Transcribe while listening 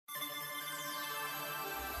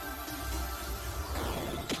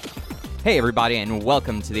Hey, everybody, and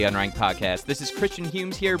welcome to the Unranked Podcast. This is Christian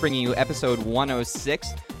Humes here, bringing you episode 106.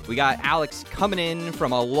 We got Alex coming in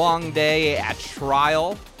from a long day at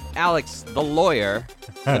trial. Alex, the lawyer,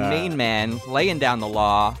 the main man, laying down the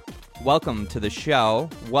law. Welcome to the show.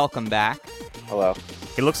 Welcome back. Hello.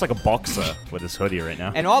 He looks like a boxer with his hoodie right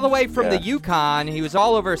now. And all the way from the Yukon, he was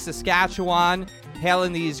all over Saskatchewan,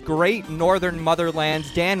 hailing these great northern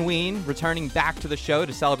motherlands. Dan Ween, returning back to the show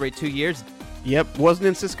to celebrate 2 years. Yep, wasn't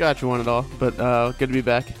in Saskatchewan at all, but good to be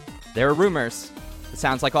back. There are rumors. It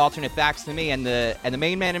sounds like alternate facts to me. And the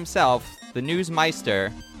main man himself, the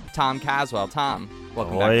newsmeister, Tom Caswell. Tom,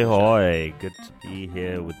 welcome back to the show. Hoy. Good to be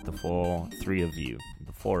here with the three of you.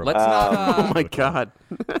 The four of Let's us. not. Oh my God.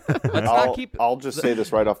 Let's not keep. I'll just say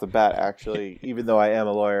this right off the bat, actually. Even though I am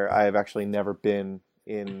a lawyer, I have actually never been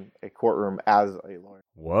in a courtroom as a lawyer.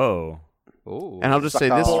 Whoa. Ooh. And I'll just say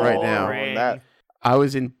this right Oh, now. that- I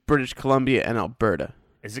was in British Columbia and Alberta.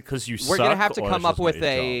 Is it because you We're suck? gonna have to or come it's up just with not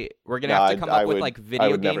your a. job? We're gonna No, have to come I up with would- like I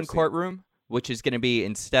video would never game see. courtroom, which is gonna be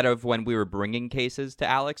instead of when we were bringing cases to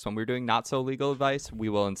Alex when we were doing not so legal advice, we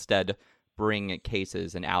will instead bring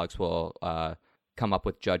cases and Alex will come up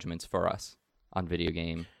with judgments for us on video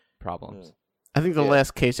game problems. I think the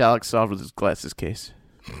last case Alex solved was his glasses case.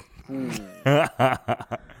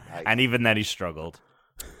 And even then he struggled.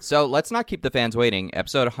 So let's not keep the fans waiting.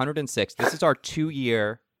 Episode 106. This is our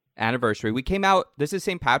 2-year anniversary. We came out. This is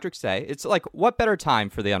St. Patrick's Day. It's like, what better time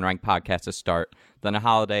for the Unranked Podcast to start than a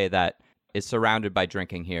holiday that is surrounded by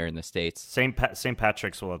drinking here in the States? St.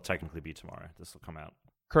 Patrick's will technically be tomorrow. This will come out.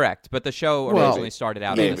 Correct. But the show Well, originally started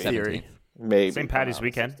out on the maybe. 17th. Theory. Maybe. St. Patty's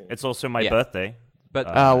weekend. 16. It's also my Yeah. birthday. But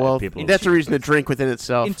Well, people- that's a reason to drink within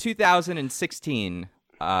itself. in 2016,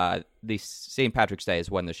 the St. Patrick's Day is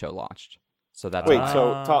when the show launched. So that's Wait, why.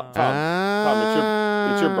 so Tom,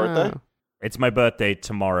 it's your birthday? It's my birthday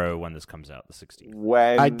tomorrow when this comes out, the 16th.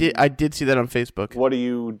 When I did see that on Facebook. What do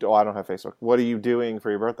you? Oh, I don't have Facebook. What are you doing for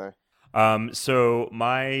your birthday? So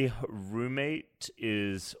my roommate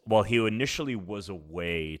he initially was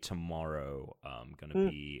away tomorrow. Going to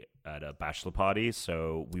be at a bachelor party.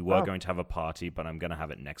 So we were going to have a party, but I'm going to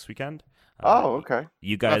have it next weekend. Okay.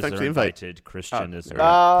 You guys thanks are for the invite. invited. Christian is.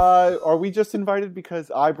 Are we just invited because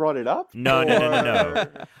I brought it up? No. Or-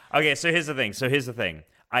 Okay, so here's the thing.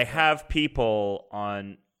 I have people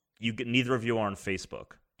on. Neither of you are on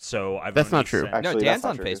Facebook. So I've. That's only not true. sent- Actually, No, Dan's that's not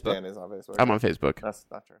on true, 'cause Facebook. Dan is on Facebook. I'm on Facebook. That's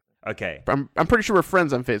not true. Okay. I'm pretty sure we're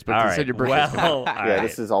friends on Facebook. All You right. said your birthday's coming. Well, all Yeah, right.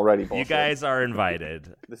 this is already bullshit. You guys are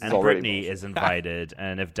invited, This is and already Brittany bullshit. is invited,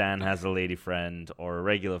 and if Dan has a lady friend or a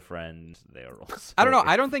regular friend, they are also. I don't know.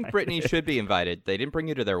 I don't think Brittany should be invited. They didn't bring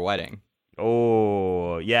you to their wedding.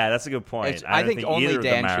 Oh, yeah, that's a good point. I don't think only either of the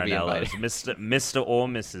Dan should be Marinellos, invited. Mr. or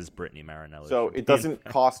Mrs. Brittany Marinello. So should it be doesn't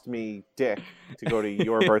cost me dick to go to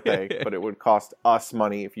your birthday, but it would cost us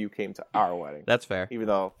money if you came to our wedding. That's fair. Even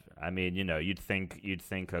though I mean, you'd think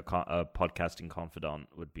a podcasting confidant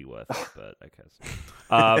would be worth it, but I guess.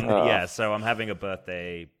 Yeah, so I'm having a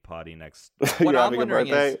birthday party next. What you're I'm having a wondering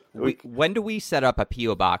birthday, is, when do we set up a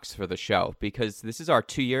P.O. box for the show? Because this is our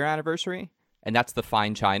 2-year anniversary, and that's the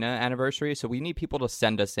Fine China anniversary. So we need people to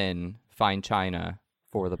send us in Fine China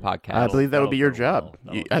for the podcast. I believe that would be your That'll job.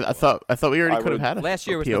 go You- well. I thought we already I could have would- had a Last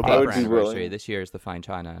year was PO the box. I paper would be anniversary. willing. This year is the Fine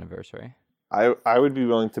China anniversary. I would be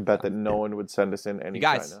willing to bet that no one would send us in any You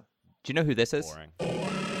guys, China. do you know who this is? Boring.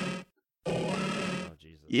 Oh,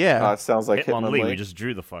 Jesus. Yeah. Sounds like Hitmonlee. We just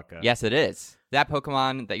drew the fucker. Yes, it is. That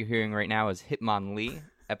Pokemon that you're hearing right now is Hitmonlee,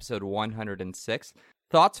 episode 106.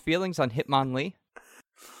 Thoughts, feelings on Hitmonlee?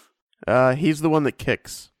 He's the one that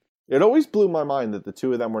kicks. It always blew my mind that the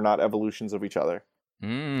two of them were not evolutions of each other.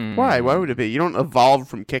 Why? Why would it be? You don't evolve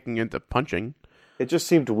from kicking into punching. It just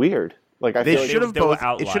seemed weird. Like I They feel like should have they were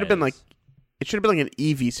both. It should have been like. outliers. It should have been like an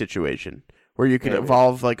Eevee situation where you could Yeah.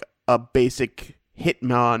 evolve like a basic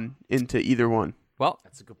Hitmon into either one. Well,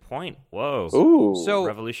 That's a good point. Whoa. Ooh. so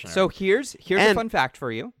revolutionary. here's a And- fun fact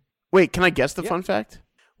for you. Wait, can I guess the Yeah. fun fact?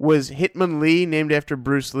 Was Hitmonlee named after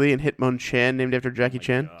Bruce Lee and Hitmonchan named after Jackie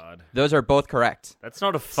Chan? God. Those are both correct. That's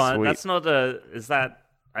not a fun. Sweet. That's not a. Is that?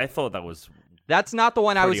 I thought that was. That's not the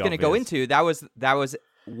one I was Pretty going to go obvious. into. That was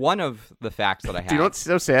one of the facts that I had. Do you know what's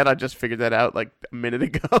so sad? I just figured that out like a minute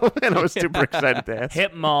ago, and I was super excited to ask.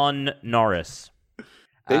 Hitmon Norris.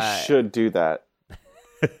 they should do that.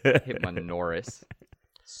 Hitmon Norris.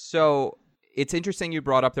 So it's interesting you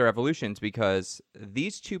brought up their evolutions because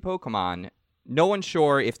these two Pokemon, no one's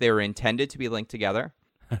sure if they were intended to be linked together,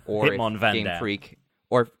 or Hitmon if Van Game Damme. Freak,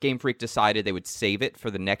 or if Game Freak decided they would save it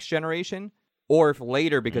for the next generation, or if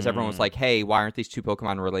later because everyone was like, "Hey, why aren't these two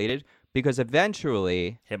Pokemon related?" Because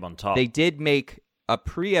eventually Hitmon top. they did make a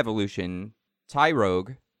pre-evolution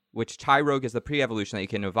Tyrogue which Tyrogue is the pre-evolution that you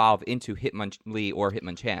can evolve into Hitmonlee or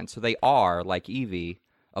Hitmonchan. So they are, like Eevee,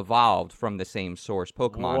 evolved from the same source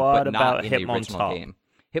Pokemon, What but not about in the original Hitmontop? game.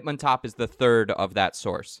 Hitmontop is the third of that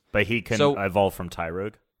source. But he can evolve from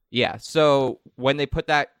Tyrogue? Yeah, so when they put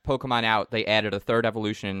that Pokemon out, they added a third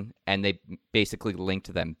evolution, and they basically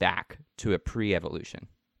linked them back to a pre-evolution.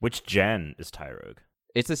 Which gen is Tyrogue?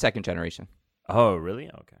 It's the second generation. Oh, really?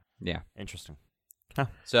 Okay. Yeah. Interesting.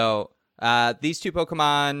 So these two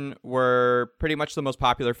Pokemon were pretty much the most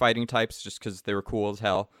popular fighting types just because they were cool as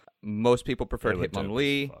hell. Most people preferred They were dope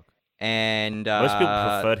Hitmonlee. as fuck. And Most people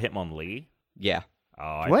preferred Hitmonlee? Yeah.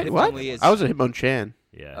 Oh, What? Hitmonlee is- I was a Hitmonchan.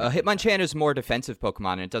 Yeah. Hitmonchan is more defensive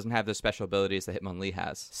Pokemon, and it doesn't have the special abilities that Hitmonlee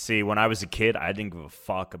has. See, when I was a kid, I didn't give a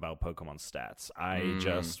fuck about Pokemon stats. I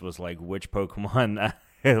just was like, which Pokemon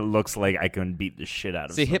it looks like I can beat the shit out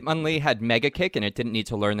of. See, something. Hitmonlee had Mega Kick, and it didn't need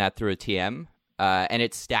to learn that through a TM. And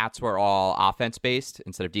its stats were all offense-based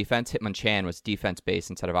instead of defense. Hitmonchan was defense-based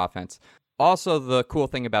instead of offense. Also, the cool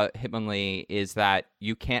thing about Hitmonlee is that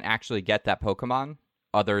you can't actually get that Pokemon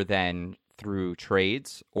other than through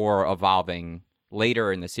trades or evolving.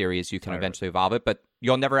 Later in the series, you can eventually evolve it, but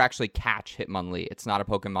you'll never actually catch Hitmonlee. It's not a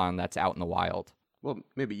Pokemon that's out in the wild. Well,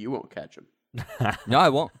 maybe you won't catch him. No, I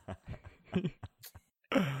won't.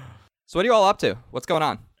 So what are you all up to? What's going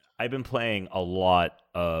on? I've been playing a lot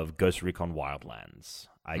of Ghost Recon Wildlands.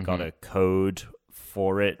 I got a code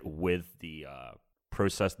for it with the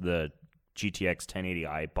the GTX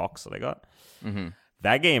 1080i box that I got. Mm-hmm.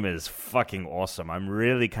 That game is fucking awesome. I'm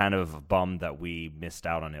really kind of bummed that we missed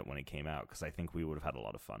out on it when it came out because I think we would have had a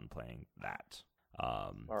lot of fun playing that.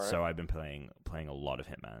 right. So I've been playing a lot of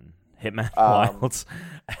Hitman Wilds.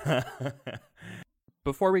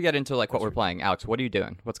 Before we get into like what we're playing, Alex, what are you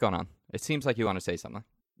doing? What's going on? It seems like you want to say something.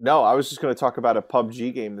 No, I was just going to talk about a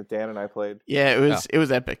PUBG game that Dan and I played. Yeah, it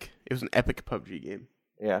was epic. It was an epic PUBG game.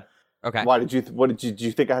 Yeah. Okay. Why did you? Do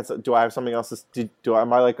you think I had? Do I have something else?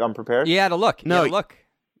 Am I like unprepared? You had to look. No, You had to look.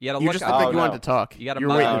 You look just at looked like it. you wanted to talk. You got a You're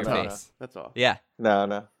mug waiting on to your talk. face. That's all. Yeah.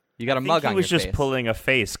 No. You got a I mug think on he was your just face. pulling a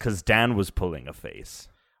face because Dan was pulling a face.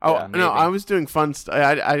 Oh Yeah, no, maybe. I was doing fun stuff.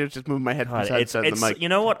 I just moved my head from God, side to side of the mic. You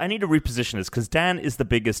know what? I need to reposition this because Dan is the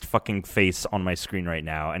biggest fucking face on my screen right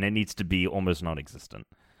now, and it needs to be almost non-existent.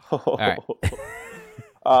 right.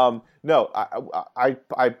 No,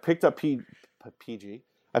 I picked up PG.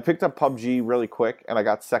 I picked up PUBG really quick, and I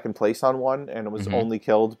got second place on one, and it was only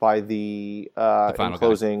killed by the final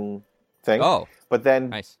enclosing thing. Oh, But then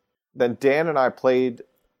nice. Dan and I played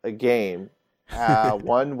a game,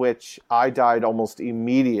 one which I died almost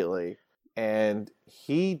immediately, and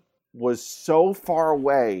he was so far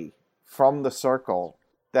away from the circle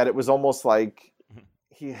that it was almost like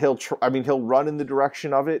he'll run in the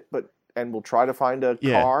direction of it, and will try to find a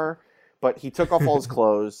car, but he took off all his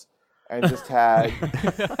clothes and just had.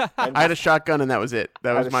 I had a shotgun and that was it.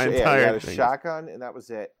 That was my entire. He had a thing. shotgun and that was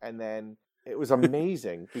it, and then it was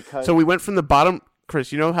amazing because. So we went from the bottom,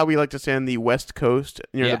 Chris. You know how we like to say on the West Coast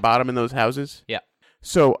near Yeah. the bottom in those houses. Yeah.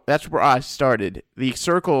 So that's where I started. The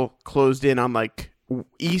circle closed in on like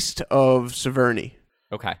east of Severny.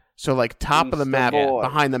 Okay. So like top East of the of map, Boy.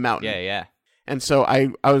 behind the mountain. Yeah. And so I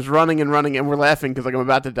was running, and we're laughing because like I'm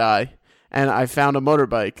about to die, and I found a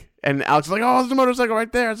motorbike, and Alex is like, "Oh, there's a motorcycle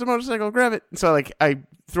right there! It's a motorcycle! Grab it!" So like I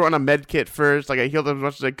threw on a med kit first, like I healed up as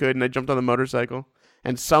much as I could, and I jumped on the motorcycle,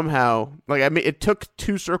 and somehow like it took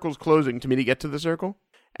 2 circles closing to me to get to the circle,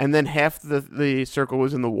 and then half the circle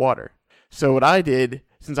was in the water. So what I did,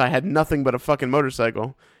 since I had nothing but a fucking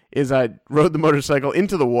motorcycle, is I rode the motorcycle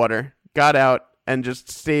into the water, got out, and just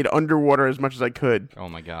stayed underwater as much as I could. Oh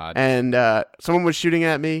my god. And someone was shooting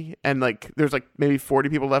at me, and like there's like maybe 40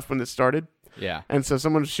 people left when this started. Yeah. And so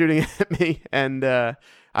someone was shooting at me, and I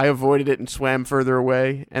avoided it and swam further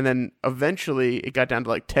away. And then eventually it got down to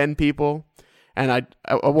like 10 people. And at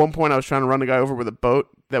one point I was trying to run a guy over with a boat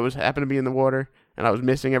that happened to be in the water, and I was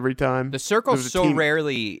missing every time. The There circle's was a so team-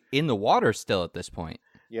 rarely in the water still at this point.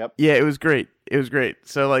 Yep. Yeah, it was great. It was great.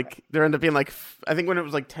 So like there ended up being like I think when it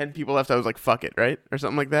was like 10 people left, I was like, fuck it, right? Or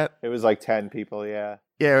something like that. It was like 10 people. Yeah.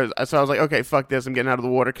 Yeah, so I was like, okay, fuck this. I'm getting out of the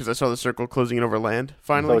water because I saw the circle closing in over land.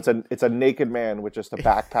 Finally. So it's a naked man with just a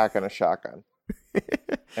backpack and a shotgun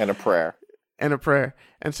and a prayer. And a prayer.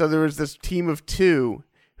 And so there was this team of 2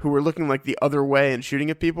 who were looking like the other way and shooting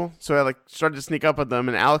at people. So I like started to sneak up at them,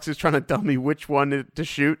 and Alex is trying to tell me which one to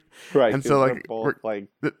shoot. Right. And so they're like both like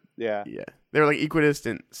yeah. yeah, they were like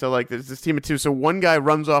equidistant. So like there's this team of 2. So one guy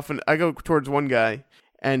runs off, and I go towards one guy,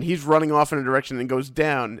 and he's running off in a direction and goes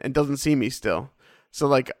down and doesn't see me still. So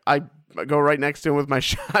like I go right next to him with my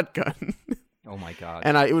shotgun, Oh my god.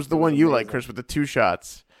 and it was the It one was you like, amazing. Chris, with the 2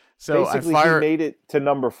 shots. So Basically, I fire. he made it to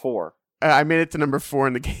number 4. I made it to number 4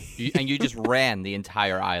 in the game. And you just ran the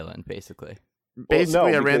entire island, basically.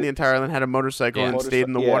 Basically, I ran because- the entire island, had a motorcycle, Yeah. and stayed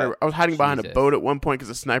in the Yeah. water. I was hiding behind a Jesus. boat at one point because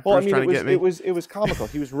a sniper Well, I was mean, trying to get me. it was comical.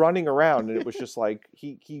 He was running around, and it was just like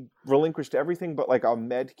he relinquished everything but like a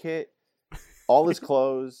med kit, all his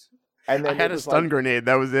clothes, and then I had it a was stun like, grenade.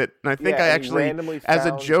 That was it. And I think yeah, I and he actually, randomly as a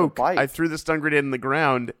found the joke, bike. I threw the stun grenade in the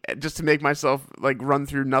ground just to make myself like run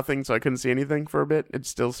through nothing, so I couldn't see anything for a bit. It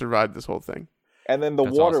still survived this whole thing. And then the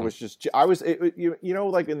That's water awesome. was just you know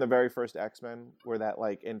like in the very first X-Men where that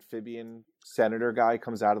like amphibian senator guy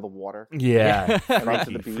comes out of the water Yeah, and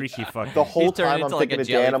onto the freaky, beach. freaky fucking. The whole He's turned time I'm into like thinking a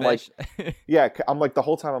to Dan, I'm like, jellyfish. yeah, I'm like the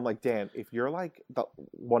whole time I'm like, Dan, if you're like the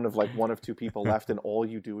one of 2 people left and all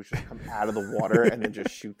you do is just come out of the water and then just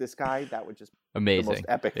shoot this guy, that would just be the Amazing. most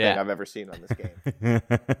epic thing Yeah. I've ever seen on this game.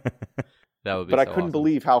 That would be But I so couldn't awesome.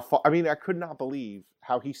 believe how far. I mean, I could not believe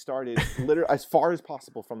how he started literally as far as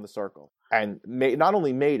possible from the circle, and not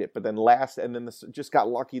only made it, but then and then just got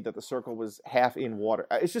lucky that the circle was half in water.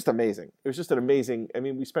 It's just amazing. It was just an amazing. I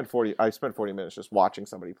mean, I spent 40 minutes just watching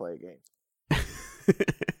somebody play a game.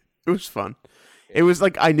 It was fun. It was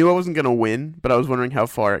like I knew I wasn't gonna win, but I was wondering how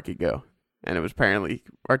far it could go, and it was apparently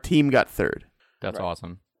our team got 3rd. That's Right.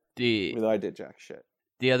 awesome. Even though I did jack shit.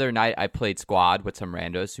 The other night, I played squad with some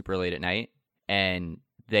randos super late at night, and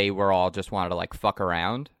they were all just wanted to like fuck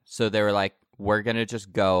around. So they were like, "We're gonna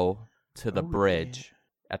just go to the bridge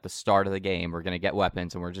at the start of the game. We're gonna get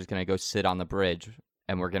weapons, and we're just gonna go sit on the bridge,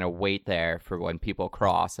 and we're gonna wait there for when people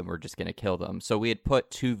cross, and we're just gonna kill them." So we had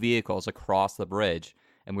put 2 vehicles across the bridge,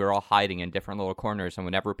 and we were all hiding in different little corners. And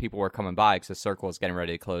whenever people were coming by, because the circle was getting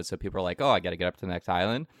ready to close, so people were like, "Oh, I gotta get up to the next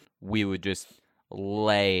island," we would just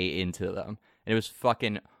lay into them. And it was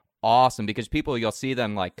fucking awesome because you'll see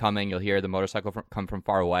them like coming, you'll hear the motorcycle come from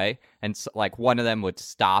far away, and like one of them would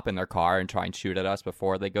stop in their car and try and shoot at us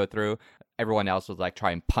before they go through. Everyone else would like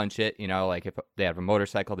try and punch it, like if they have a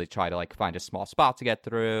motorcycle, they try to like find a small spot to get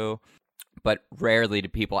through. But rarely do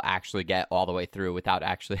people actually get all the way through without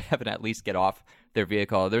actually having to at least get off their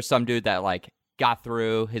vehicle. There's some dude that like got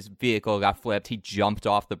through, his vehicle got flipped, he jumped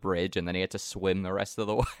off the bridge, and then he had to swim the rest of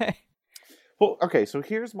the way. Well, okay, so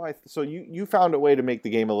here's so you found a way to make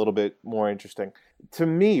the game a little bit more interesting. To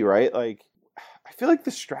me, right? Like, I feel like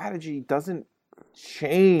the strategy doesn't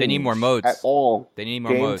change. They need more modes. At all. They need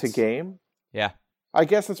more game modes. to game. Yeah. I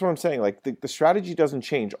guess that's what I'm saying. Like, the strategy doesn't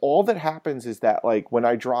change. All that happens is that, like, when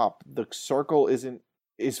I drop, the circle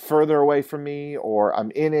is further away from me, or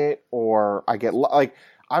I'm in it, or I get like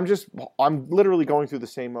I'm literally going through the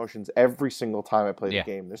same motions every single time I play the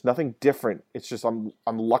game. There's nothing different. It's just I'm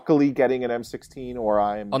luckily getting an M16, or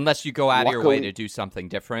unless you go out of your way luckily- to do something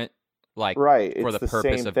different, like right for it's the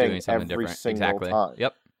purpose same of thing doing something every different. single Exactly. time.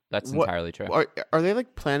 Yep. That's entirely true. Are they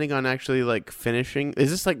like planning on actually like finishing? Is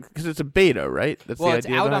this like because it's a beta, right? That's Well, the it's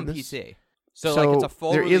idea out on behind this? PC. So like it's a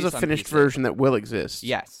full there is a release on finished PC. version that will exist.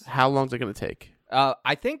 Yes. How long is it going to take?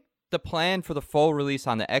 I think the plan for the full release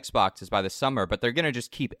on the Xbox is by the summer, but they're going to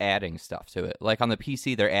just keep adding stuff to it. Like on the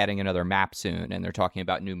PC, they're adding another map soon, and they're talking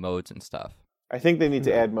about new modes and stuff. I think they need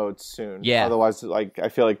to add modes soon. Yeah. Otherwise, like, I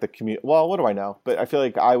feel like the community. Well, what do I know? But I feel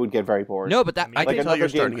like I would get very bored. No, but that mean, I like can tell another you're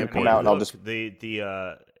game starting could a come page. out, and I'll Look, just.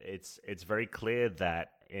 it's very clear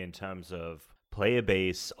that in terms of player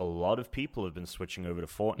base, a lot of people have been switching over to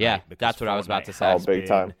Fortnite. Yeah, because that's what I was about to Fortnite say. has Oh, big been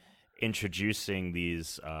time. Introducing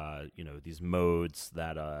these, these modes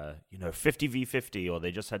that are, 50v50, or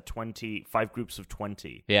they just had 5 groups of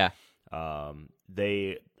 20. Yeah.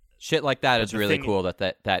 They Shit like that But is the really thing- cool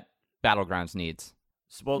that Battlegrounds needs.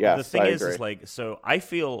 Well, the Yes, thing I is agree. like, so I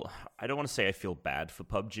don't want to say I feel bad for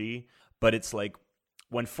PUBG, but it's like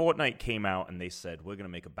when Fortnite came out and they said, we're going to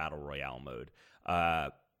make a battle royale mode,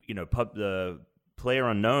 the Player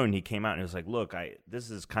Unknown, he came out and he was like, look, this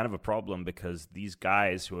is kind of a problem because these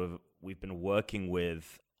guys we've been working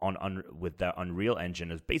with with their Unreal Engine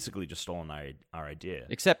has basically just stolen our idea.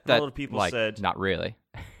 Except And that a lot of people like, said, not really.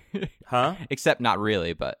 huh? Except not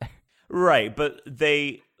really, but Right, but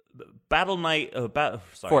Fortnite.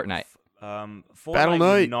 Fortnite Knight.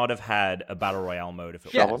 would not have had a battle royale mode if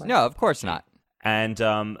it yeah, was. no, of course not. And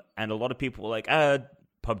a lot of people were like,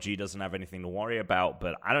 PUBG doesn't have anything to worry about.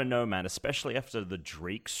 But I don't know, man. Especially after the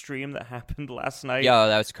Drake stream that happened last night. Yo,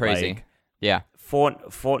 that was crazy. Like, Yeah.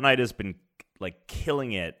 Fortnite has been like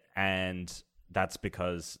killing it, and that's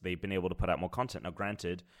because they've been able to put out more content. Now,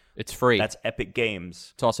 granted, It's free. that's Epic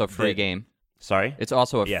Games. It's also a free that- game. Sorry. It's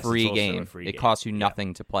also a Yes, it's free also a game. free It game. costs you Yeah.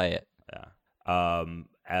 nothing to play it.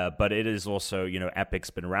 But it is also,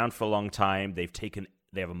 Epic's been around for a long time. They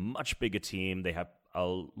have a much bigger team. They have a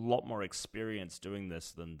lot more experience doing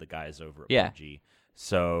this than the guys over at Yeah. PUBG.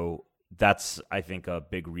 So that's, I think, a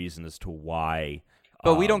big reason as to why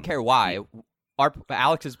But we don't care why.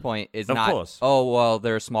 Alex's point is Of not, course. oh, well,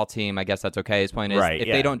 they're a small team. I guess that's okay. His point is, Right, if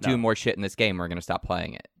yeah, they don't do no. more shit in this game, we're going to stop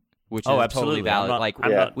playing it, which Oh, is absolutely. totally valid.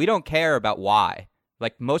 I'm not- We don't care about why.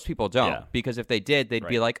 Like, most people don't. Yeah. Because if they did, they'd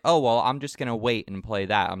be Right. like, oh, well, I'm just going to wait and play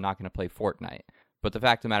that. I'm not going to play Fortnite. But the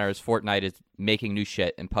fact of the matter is, Fortnite is making new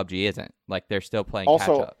shit, and PUBG isn't. Like, they're still playing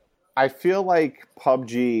Also, catch-up. I feel like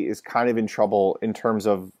PUBG is kind of in trouble in terms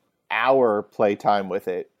of our playtime with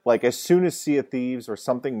it. Like, as soon as Sea of Thieves or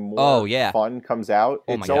something more fun comes out,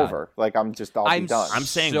 Oh it's my God. over. Like, I'll be done. I'm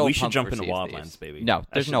saying so we should pumped jump for into Sea of Wildlands, Thieves. baby. No, That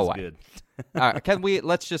there's shit no is way. Good. All right, can we?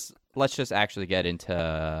 Let's just actually get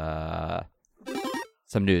into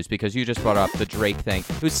some news, because you just brought up the Drake thing.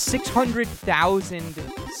 It was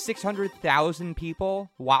 600,000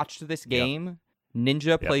 people watched this game.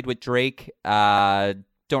 Ninja played with Drake.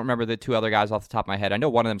 Don't remember the two other guys off the top of my head. I know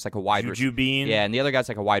one of them's like a wide Juju Bean. Yeah, and the other guy's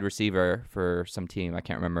like a wide receiver for some team. I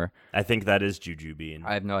can't remember. I think that is Juju Bean.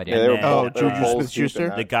 I have no idea. Yeah, they were And both- then- they were Juju both Smith-Schuster? deep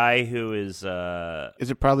in The that. guy who is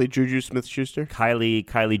Is it probably Juju Smith-Schuster?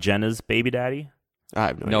 Kylie Jenner's baby daddy I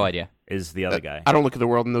have No idea. is the other guy. I don't look at the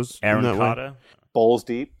world in those. Aaron in that way. Carter. Bowls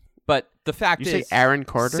deep. But the fact You say is, Aaron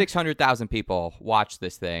Carter? 600,000 people watched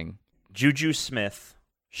this thing. Juju Smith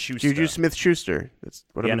Schuster. Juju Smith-Schuster. That's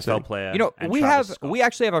what the I'm NFL saying. player. You know, and we Travis Scott.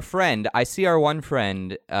 actually have a friend. I see our one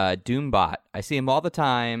friend, Doombot. I see him all the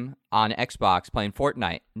time on Xbox playing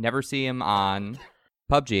Fortnite. Never see him on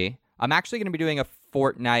PUBG. I'm actually going to be doing a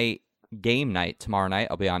Fortnite game night tomorrow night.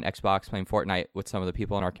 I'll be on Xbox playing Fortnite with some of the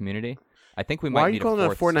people in our community. I think we might Why are you need calling it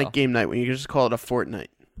a fourth Fortnite still. game night when you can just call it a Fortnite?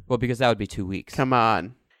 Well, because that would be 2 weeks. Come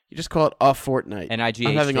on. You just call it a Fortnite. NIGHT.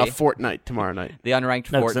 I'm having a Fortnite tomorrow night. The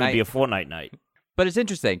unranked No, it's going to Fortnite. be a Fortnite night. But it's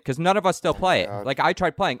interesting because none of us still play it. God. Like, I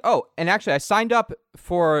tried playing. Oh, and actually, I signed up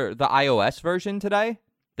for the iOS version today.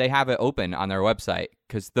 They have it open on their website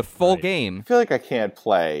because the full Right. game. I feel like I can't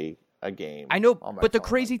play a game. I know, on my but the phone.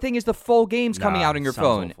 crazy thing is the full game's coming Nah, out on your sounds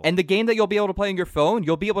phone. awful. And the game that you'll be able to play on your phone,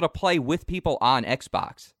 you'll be able to play with people on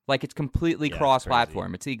Xbox. Like, it's completely Yeah, it's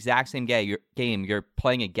cross-platform. It's the exact same game. You're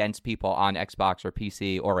playing against people on Xbox or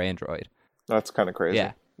PC or Android. That's kind of crazy.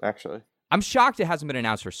 Yeah. Actually. I'm shocked it hasn't been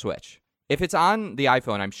announced for Switch. If it's on the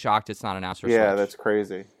iPhone, I'm shocked it's not announced for Switch. Yeah, that's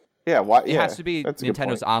crazy. Yeah, why? It has to be that's a good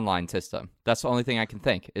Nintendo's point. online system. That's the only thing I can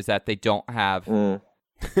think, is that they don't have Mm.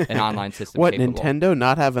 an online system What, capable, Nintendo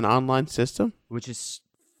not have an online system? which is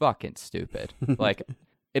fucking stupid. Like,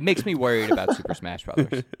 it makes me worried about Super Smash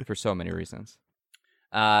Brothers for so many reasons.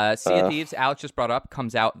 Sea of Thieves, Alex just brought up,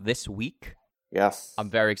 comes out this week. Yes. I'm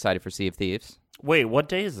very excited for Sea of Thieves Wait, what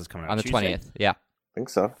day is this coming out? on the Tuesday? 20th. Yeah, I think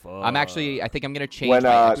so. I think I'm gonna change. When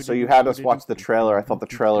my so you had us watch the trailer. I thought the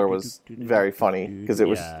trailer was very funny because it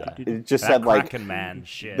was Yeah. it just That said like Kraken man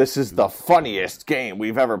shit. this is the funniest game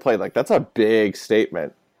we've ever played. Like that's a big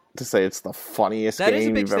statement to say it's the funniest that is a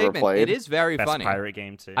game big you've ever statement. played. It is very Best funny. pirate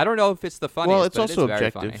game too. I don't know if it's the funniest. Well, it's but also it is very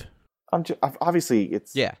objective. funny. Obviously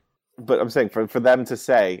it's Yeah. But I'm saying for them to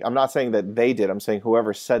say, I'm not saying that they did. I'm saying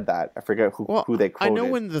whoever said that. I forget who they I quoted. know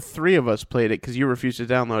when the three of us played it because you refused to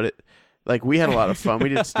download it. Like, we had a lot of fun. We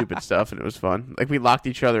did stupid stuff, and it was fun. Like, we locked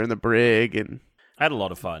each other in the brig, and I had a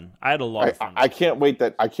lot of fun. I had a lot of fun. I can't wait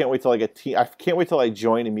till I can't wait till I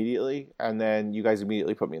join immediately, and then you guys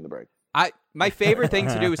immediately put me in the break. My favorite thing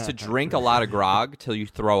to do is to drink a lot of grog till you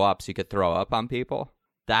throw up, so you could throw up on people.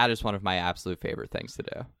 That is one of my absolute favorite things to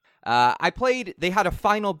do. They had a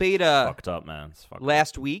final beta fucked up, man. It's fucked up.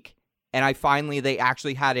 last week, and they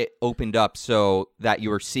actually had it opened up so that you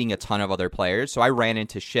were seeing a ton of other players. So I ran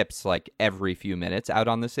into ships like every few minutes out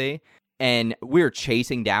on the sea, and we were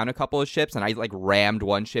chasing down a couple of ships, and I like rammed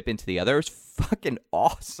one ship into the other. It was fucking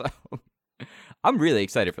awesome. I'm really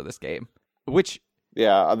excited for this game, which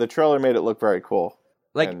Yeah, the trailer made it look very cool,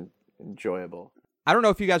 like and enjoyable. I don't know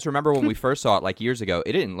if you guys remember when we first saw it like years ago.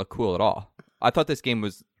 It didn't look cool at all. I thought this game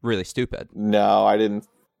was really stupid. No, I didn't.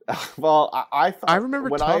 Well, I thought I remember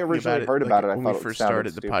when talking I originally about it, heard about it, I when thought we it first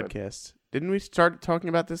sounded started the stupid. podcast. Didn't we start talking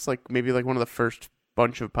about this like maybe like one of the first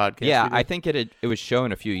bunch of podcasts? Yeah, we did? I think it was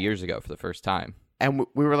shown a few years ago for the first time. and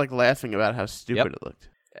we were like laughing about how stupid Yep. it looked.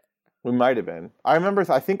 We might have been.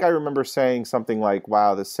 I think I remember saying something like,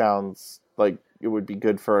 "Wow, this sounds like it would be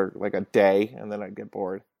good for like a day," and then I'd get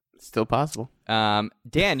bored. It's still possible.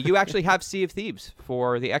 Dan, you actually have Sea of Thieves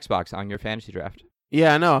for the Xbox on your fantasy draft.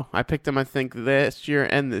 Yeah, I know. I picked them. I think last year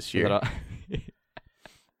and this year.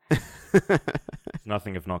 It's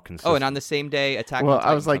nothing if not consistent. Oh, and on the same day, Attack Well, on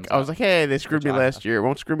Titan I was like, comes out. hey, they screwed me Which I last have. year. It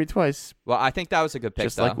won't screw me twice. Well, I think that was a good pick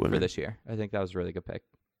Just though, like for women. this year. I think that was a really good pick.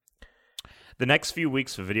 the next few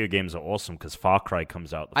weeks for video games are awesome because Far Cry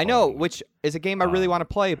comes out. I know, following week. which is a game I really want to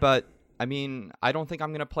play, but I mean, I don't think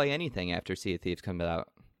I'm going to play anything after Sea of Thieves comes out.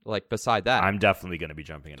 Like, beside that. I'm definitely going to be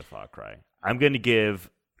jumping into Far Cry. I'm going to give,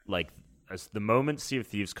 like, as the moment Sea of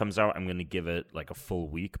Thieves comes out, I'm going to give it, like, a full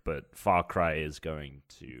week, but Far Cry is going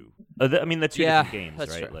to... I mean, they're two different games,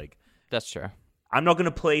 that's right? true. Like, That's true. I'm not going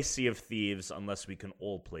to play Sea of Thieves unless we can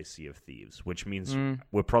all play Sea of Thieves, which means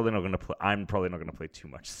we're probably not going to play... I'm probably not going to play too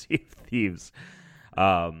much Sea of Thieves.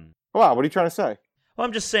 Wow, what are you trying to say? Well,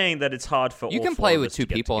 I'm just saying that it's hard for You all can four play of with us two to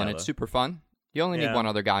get people, and together. it's super fun. You only need Yeah. one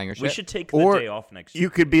other guy on your ship. We should take the Or day off next year. You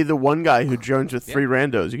could be the one guy who joins with three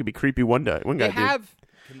randos. You could be creepy one guy. One guy.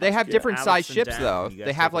 They have different Alex size and ships, Dan, though. you guys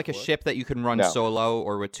They have take like a a look? ship that you can run No. solo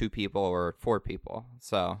or with 2 people or 4 people.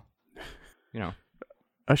 So, you know.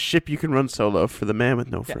 A ship you can run solo for the man with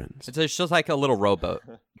no Yeah. friends. It's just like a little rowboat.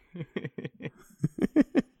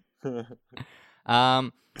 I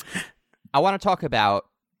want to talk about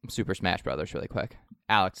Super Smash Brothers really quick.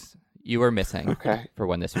 Alex, you were missing Okay. for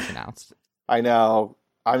when this was announced. I know.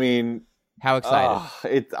 I mean, How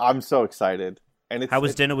excited? I'm so excited. And How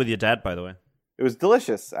was dinner with your dad, by the way? It was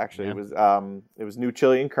delicious, actually. Yeah. It was New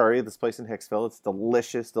Chili and Curry, this place in Hicksville. It's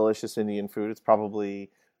delicious, delicious Indian food. It's probably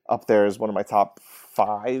up there as one of my top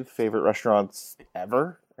 5 favorite restaurants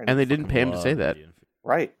ever. And they didn't pay him to Love say that. Indian food.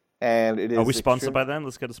 Right. And it is Are we sponsored by them?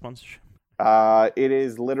 Let's get a sponsorship. It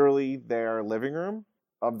is literally their living room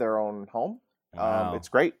of their own home. Wow. It's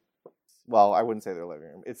great. Well, I wouldn't say their living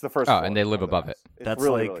room. It's the first Oh, floor and they of live the above house. it. It's That's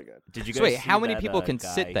really, like- really good. Did you So guys wait, how see many that, people can guy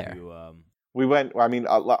sit there? who, We went. I mean,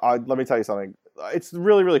 let me tell you something. It's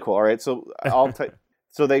really, really cool. All right, so I'll tell.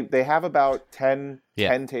 So they have about 10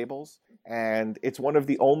 tables, and it's one of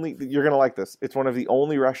the only. You're gonna like this. It's one of the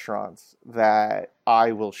only restaurants that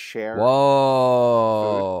I will share.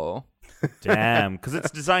 Whoa. damn, because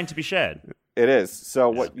it's designed to be shared. It is. So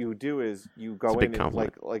what you do is you go It's a big in and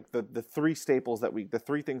compliment. like the 3 staples the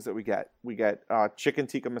 3 things that we get. We get chicken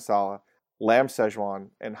tikka masala, lamb Szechuan,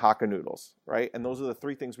 and Hakka noodles, right? And those are the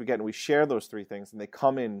 3 things we get, and we share those 3 things, and they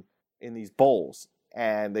come in these bowls,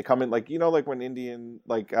 and they come in like like when Indian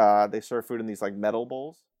they serve food in these like metal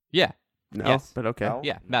bowls. Yeah. No, Yes. but okay. No?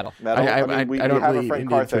 Yeah, metal. Metal. I We don't have really a friend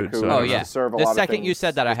eat Karthik Indian food, who so I Oh, don't know. yeah. serve a The lot of second you things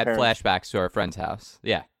said that, I his had parents- flashbacks to our friend's house.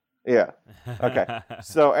 Yeah. Yeah. Okay.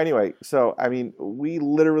 So anyway, I mean, we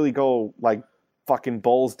literally go like fucking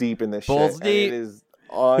bowls deep in this Balls shit. deep. And it is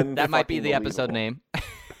That might be the episode unfucking name.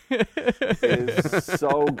 It is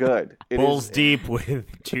so good. It Bulls is, deep with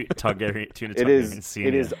tuna It Targaryen is. Senior.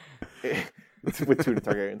 It is. With Tuna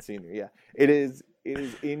Targaryen Senior. Yeah. It is.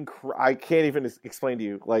 I can't even explain to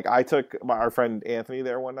you. Like I took our friend Anthony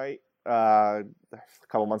there one night a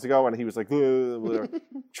couple months ago, and he was like,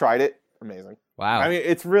 tried it. Amazing. Wow. I mean,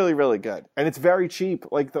 it's really, really good, and it's very cheap.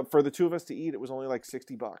 Like for the 2 of us to eat, it was only like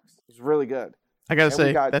 $60. It's really good. I gotta And say,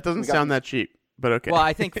 we got- that doesn't we got sound these- that cheap, but okay. well,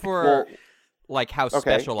 I think for Well, like how okay,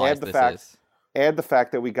 specialized add the this fact- is. Add the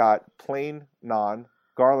fact that we got plain naan,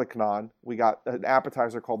 garlic naan. We got an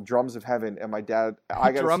appetizer called Drums of Heaven, and I got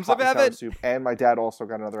Drums a of hot and sour Heaven? soup, and my dad also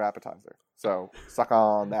got another appetizer. So suck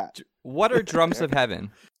on that. What are drums of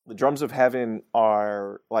heaven? The Drums of Heaven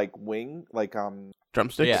are like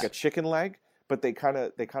Drumsticks? Yeah. like a chicken leg, but they kind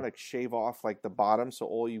of shave off like the bottom, so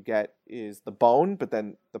all you get is the bone, but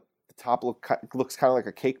then the top looks kind of like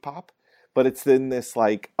a cake pop. But it's in this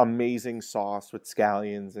like amazing sauce with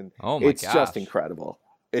scallions, and Oh my it's gosh. just incredible.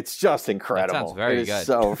 It's just incredible. sounds very It is good.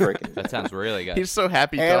 so freaking That sounds really good. He's so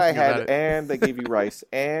happy And I talking about had, it. and they gave you rice,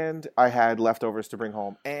 and I had leftovers to bring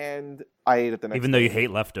home, and I ate it the next. Even though you day.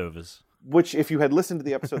 hate leftovers. Which, if you had listened to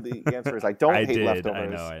the episode, the answer is I don't I hate did. I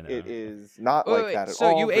leftovers. know, I know. It is not Wait, like wait, that at so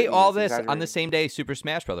all. you but ate it all is this on the exaggerated. same day Super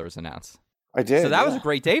Smash Brothers was announced. I did. So that was yeah. a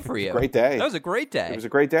great day for It was you. a great day. That was a great day. It was a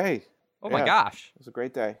great day. Oh my Yeah. gosh. It was a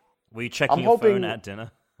great day. Were you checking I'm your phone hoping- at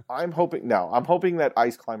dinner? I'm hoping that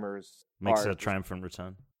Ice Climbers Makes are a triumphant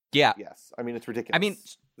return. Yeah. Yes, I mean it's ridiculous. I mean,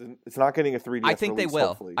 it's not getting a 3D. I think they release, will.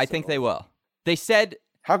 hopefully, I think so- they will. They said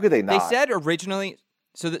How could they not? They said originally.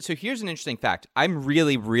 So here's an interesting fact. I'm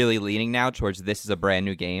really, really leaning now towards this is a brand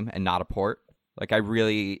new game and not a port. Like I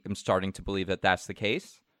really am starting to believe that that's the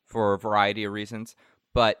case for a variety of reasons.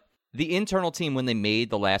 But the internal team, when they made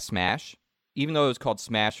the last Smash, even though it was called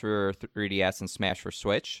Smash for 3DS and Smash for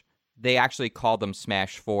Switch, they actually called them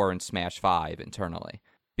Smash 4 and Smash 5 internally.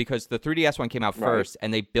 Because the 3DS one came out Right. first,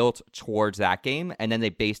 and they built towards that game, and then they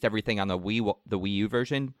based everything on the Wii U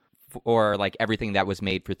version, or like everything that was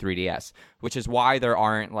made for 3DS, which is why there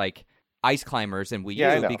aren't like Ice Climbers in Wii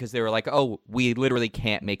Yeah, I U, know. because they were like, oh, we literally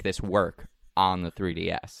can't make this work on the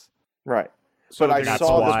 3DS. Right. So But I that's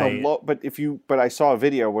saw why- but I saw a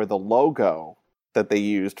video where the logo that they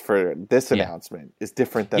used for this Yeah. announcement is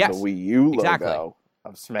different than Yes, the Wii U logo exactly.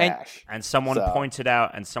 of Smash. And someone So- pointed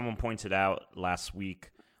out last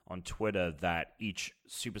week on Twitter that each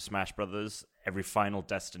Super Smash Brothers, every Final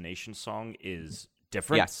Destination song is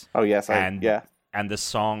different. Yes. Oh yes, And the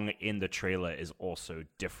song in the trailer is also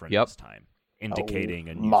different Yep. this time, indicating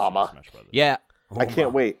a new mama. Super Smash Brothers. Yeah. I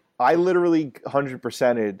can't wait. I literally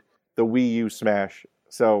 100%ed the Wii U Smash.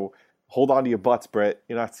 So hold on to your butts, Britt.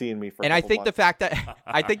 You're not seeing me for. And I think the fact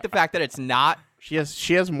that it's not She has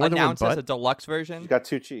more than one announced as a butt. deluxe version you got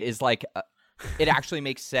two cheeks. is like it actually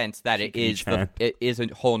makes sense that it is Chan. it is a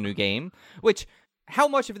whole new game. Which how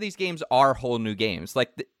much of these games are whole new games?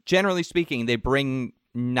 Like generally speaking, they bring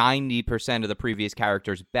 90% of the previous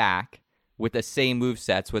characters back with the same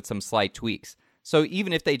movesets with some slight tweaks. So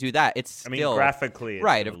even if they do that, it's still graphically, it's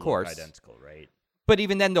right, gonna of look course. identical, right? But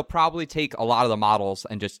even then, they'll probably take a lot of the models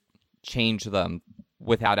and just change them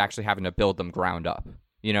without actually having to build them ground up.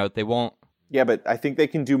 You know, they won't. Yeah, but I think they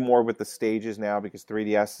can do more with the stages now because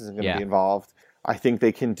 3DS isn't going to Yeah. be involved. I think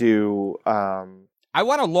they can do. I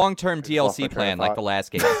want a long-term lost my DLC train plan of like thought. the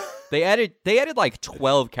last game. They added like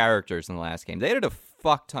 12 characters in the last game. They added a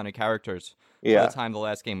fuck ton of characters by Yeah. the time the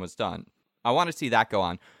last game was done. I want to see that go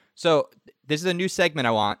on. So this is a new segment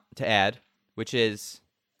I want to add, which is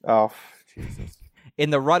Oh, Jesus. in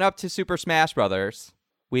the run-up to Super Smash Brothers.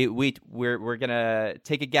 We're gonna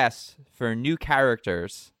take a guess for new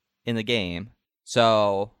characters in the game.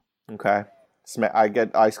 So Okay. I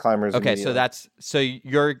get Ice Climbers. okay, so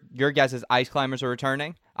immediately. your guess is Ice Climbers are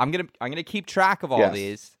returning. I'm gonna keep track of all Yes.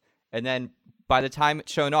 these, and then by the time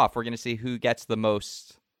it's shown off, we're gonna see who gets the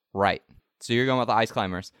most right. So you're going with the Ice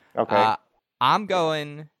Climbers. Okay. I'm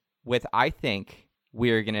going with I think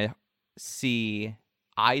we're gonna see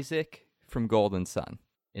Isaac from Golden Sun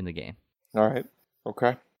in the game. All right.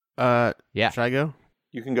 Okay. Yeah. Should I go?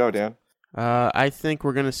 You can go, Dan. I think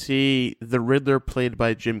we're gonna see the Riddler played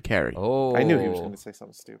by Jim Carrey. Oh, I knew he was going to say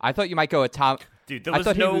something stupid. I thought you might go with Tom. Dude, there I was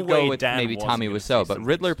thought no he would way go with Dan maybe wasn't Tommy gonna Wiseau, say but something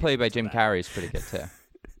Riddler played by stupid Jim to that. Carrey is pretty good too.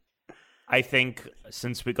 I think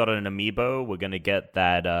since we got an amiibo, we're gonna get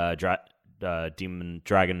that Demon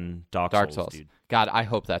Dragon Dark Souls, dude. God, I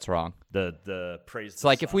hope that's wrong. The praise. It's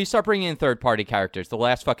like if we start bringing in third-party characters, the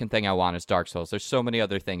last fucking thing I want is Dark Souls. There's so many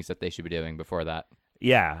other things that they should be doing before that.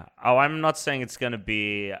 Yeah. Oh, I'm not saying it's gonna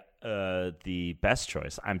be the best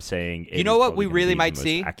choice. I'm saying You know what we really really might the most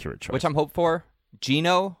see, accurate choice. which I'm hoping for?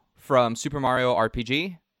 Gino from Super Mario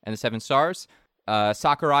RPG and the 7 Stars.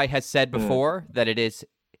 Sakurai has said before that it is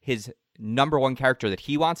his number one character that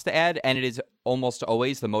he wants to add, and it is almost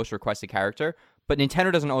always the most requested character. But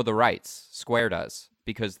Nintendo doesn't own the rights. Square does,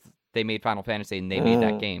 because they made Final Fantasy and they made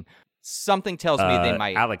that game. Something tells me they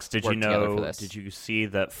might. Alex, did you work together for know? this. Did you see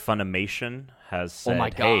that Funimation has said, my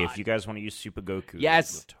 "Hey, God. if you guys want to use Super Goku,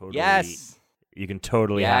 Yes. we'll totally, Yes. you can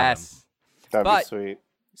totally have him." Yes. That'd But- be sweet.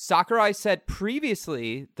 Sakurai said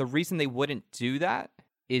previously the reason they wouldn't do that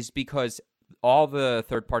is because all the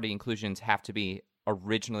third-party inclusions have to be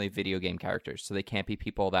originally video game characters. So they can't be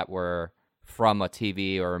people that were from a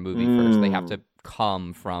TV or a movie first. They have to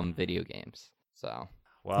come from video games. So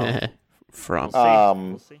Well, From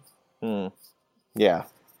we'll see. Yeah.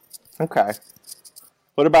 Okay.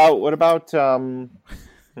 What about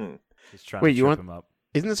He's trying Wait, to you trip want- him up.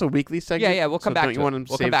 Isn't this a weekly segment? yeah, we'll come So back don't to you it. want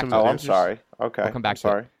to We'll come save back some to Oh, it. I'm answers? sorry. Okay. We'll come back I'm to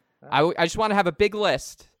sorry. I just want to have a big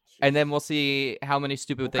list, and then we'll see how many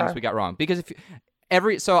stupid things Okay. we got wrong. Because if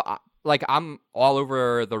I'm all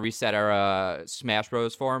over the Reset Era Smash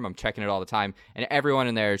Bros. Forum. I'm checking it all the time, and everyone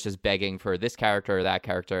in there is just begging for this character or that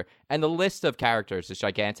character, and the list of characters is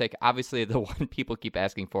gigantic. Obviously, the one people keep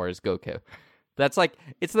asking for is Goku. That's like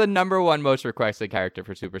it's the number one most requested character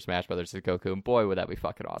for Super Smash Brothers is Goku, and boy, would that be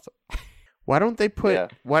fucking awesome. Why don't they put Yeah.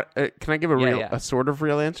 what? Can I give a Yeah. a sort of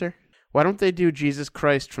real answer? Why don't they do Jesus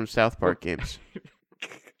Christ from South Park games?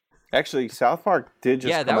 Actually, South Park did just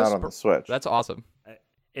Yeah, that come was out on the Switch. That's awesome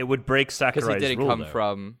It would break because Sakurai's he didn't rule, come though.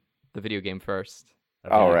 from the video game first. A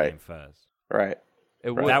video Oh, right. game first. Right. It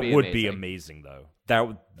would That be would amazing. be amazing, though.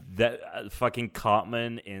 That fucking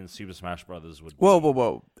Cartman in Super Smash Brothers would. Whoa, be whoa,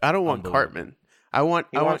 whoa! I don't want Unbelievable. Cartman. I want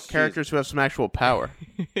wants characters who have some actual power,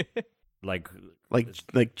 like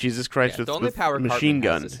like Jesus Christ Yeah, with, the only with power machine Cartman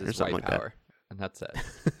gun has is or his something white like power, and that's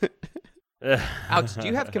it. Alex, do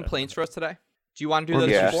you have complaints for us today? Do you want to do Or those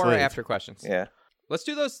Yeah. before or slave. after questions? Yeah. Let's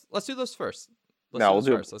do those. Let's do those first. Let's No, do we'll those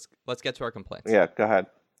do- first. Let's get to our complaints. Yeah. Go ahead.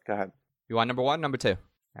 Go ahead. You want number one, number two?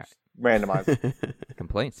 Randomize. that.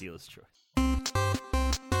 Complaints. Dealer's choice.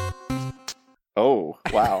 Oh,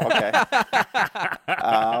 wow. Okay.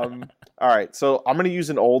 All right. So I'm going to use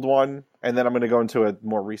an old one, and then I'm going to go into a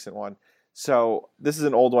more recent one. So this is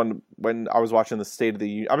an old one. When I was watching the State of the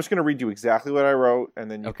Union, I'm just going to read you exactly what I wrote, and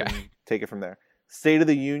then you Okay. can take it from there. State of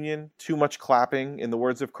the Union, too much clapping. In the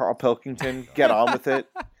words of Carl Pilkington, get on with it.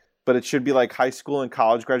 But it should be like high school and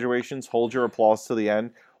college graduations. Hold your applause to the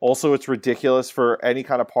end. Also, it's ridiculous for any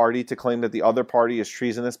kind of party to claim that the other party is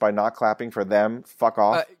treasonous by not clapping for them. Fuck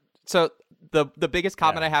off. So the biggest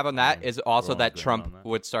comment Yeah, I have on that is also all that agreeing Trump on that.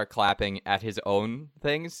 would start clapping at his own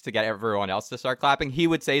things to get everyone else to start clapping. He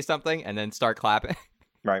would say something and then start clapping.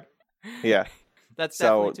 Right. Yeah. That's So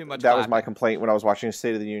definitely too much. that was my clapping. complaint when I was watching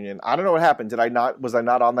State of the Union. I don't know what happened. Was I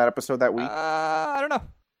not on that episode that week? I don't know.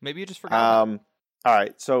 Maybe you just forgot. All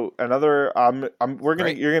right. So another.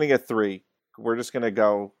 Great. You're gonna get 3. We're just gonna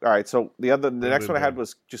go. All right. So the next one I had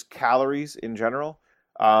was just calories in general.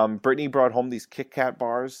 Brittany brought home these Kit Kat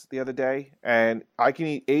bars the other day, and I can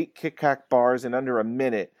eat 8 Kit Kat bars in under a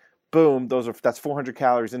minute. Boom. That's 400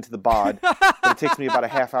 calories into the bod. But it takes me about a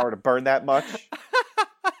half hour to burn that much.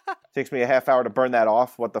 Takes me a half hour to burn that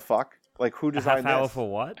off. What the fuck? Like, who A designed half hour this? for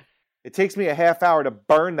what? It takes me a half hour to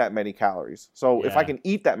burn that many calories. So if I Yeah. can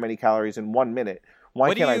eat that many calories in 1 minute, why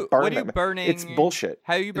What do can't you- I burn what are you that many? burning- It's bullshit.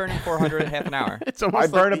 How are you burning 400 in half an hour? It's almost I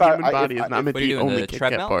burn like about- the human body if- is not meant what to are you eat doing, only the Kit Kat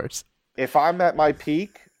treadmill? bars. If I'm at my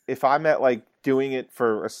peak, if I'm at like doing it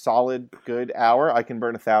for a solid good hour, I can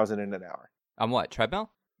burn 1,000 in an hour. On what, treadmill?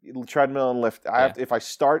 Treadmill and lift. If I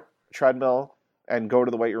start treadmill and go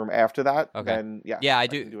to the weight room after that, Okay. then yeah. Yeah, I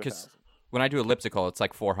can do, a because 1,000. when I do elliptical, it's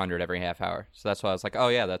like 400 every half hour. So that's why I was like, oh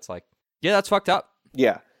yeah, that's fucked up.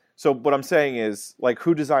 Yeah. So what I'm saying is, like,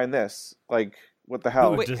 who designed this? Like, what the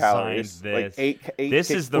hell? Who Calories? designed Like this? eight This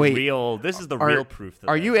Kit- is the Wait, real. This is the real proof. That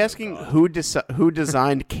Are there's you no asking God. who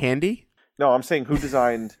designed candy? No, I'm saying who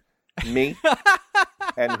designed me,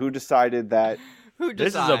 and who decided that, Who This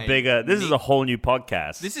is designed a bigger. This is me- a whole new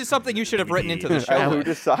podcast. This is something you should have written into the and show. who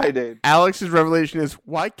decided, Alex's revelation is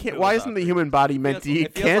why was isn't the human body meant It to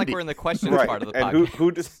eat feels like candy? we're in the questions right? part of the And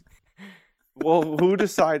podcast. who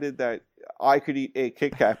decided that I could eat 8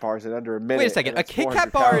 Kit Kat bars in under a minute? Wait a second, and a it's Kit 400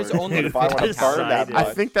 Kat bar is calories. only If I want to 50 burn that calories. much,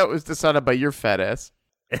 I think that was decided by your fat ass.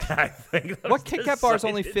 I think that What was Kit Kat bar is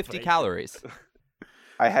only decided 50 by- calories?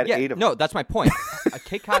 I had Yeah, 8 of no, them. that's my point. A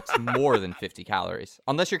Kit Kat's more than 50 calories,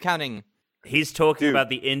 unless you're counting. He's talking Dude, about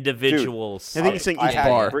the individual. I think he's saying I each had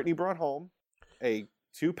bar. Brittany brought home a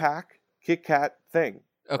 2-pack Kit Kat thing.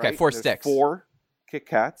 Okay, right? 4 There's sticks. 4 Kit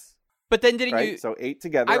Kats, But then didn't right? you? So 8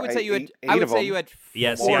 together. I would say you had. Eight I would of say them. you had.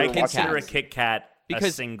 Yeah, see, Four I Kit consider a Kats. Kit Kat a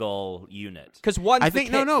Because- single unit. Because one's I the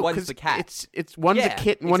think kit, no, one's because the cat. it's one's Yeah, a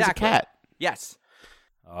kit and one's exactly. a cat. Yes,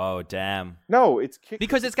 Oh damn! No, it's Kit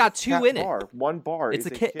because it's got 2 Kat in it. bar. 1 bar. It's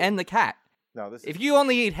is the a kit and the cat. No, this is If you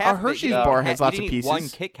only eat half, A Hershey's of it, bar you has didn't lots of eat one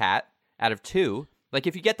pieces. Kit Kat out of 2. Like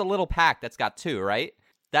if you get the little pack that's got 2, right?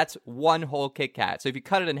 That's 1 whole Kit Kat. So if you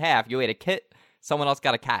cut it in half, you ate a kit. Someone else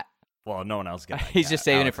got a cat. Well, no one else got. that He's cat. just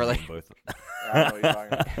saving it Alex for is later. in both. I don't know what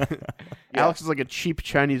you're talking about. Yeah. Alex is like a cheap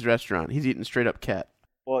Chinese restaurant. He's eating straight up cat.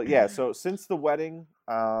 Well, yeah. So since the wedding,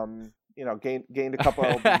 gained a couple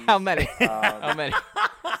of lbs. How many? How Um, many?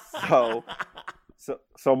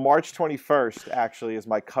 so March 21st actually is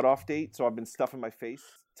my cutoff date. So I've been stuffing my face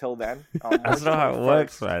till then. That's March not how it 21st,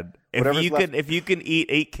 works, man. Whatever's If you can eat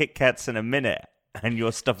 8 Kit Kats in a minute and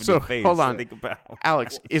you're stuffing So, your face, hold on. think about.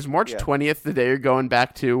 Alex, is March Yeah. 20th the day you're going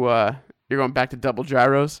back to double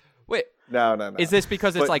gyros? Wait, No. is this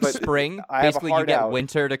because it's But- like but spring? I have a Basically, you hard get out.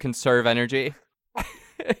 winter to conserve energy.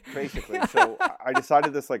 Basically. So I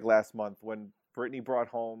decided this like last month when Brittany brought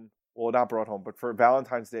home, well, not brought home, but for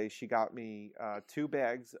Valentine's Day, she got me 2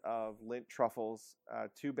 bags of Lindt truffles,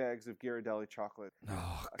 2 bags of Ghirardelli chocolate,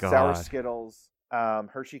 Oh sour Skittles,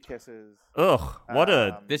 Hershey Kisses. Ugh, what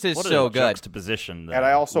a This is what so a good. juxtaposition. And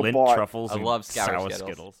I also Lindt bought- truffles. I and love sour sour Skittles.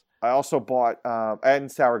 Skittles. I also bought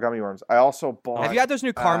and sour gummy worms. I also bought. Have you had those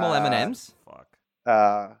new caramel uh, M&Ms?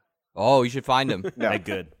 Fuck, Oh, you should find them. No. they're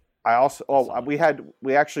good. I also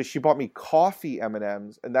Solid. she bought me coffee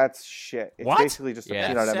M&Ms, and that's shit. It's What? basically just a Yeah.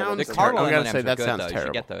 peanut That M&Ms. The sounds caramel I gotta M&Ms say, are that good, sounds though. You should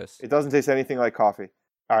terrible. get those. It doesn't taste anything like coffee.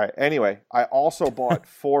 All right. Anyway, I also bought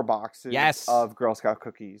 4 boxes Yes. of Girl Scout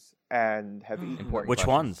cookies and have eaten. Important. Which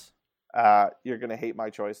questions. ones? You're gonna hate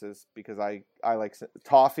my choices because I like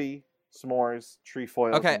toffee, s'mores,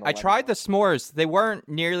 trefoils. Okay, and the I lemon tried the one. s'mores. They weren't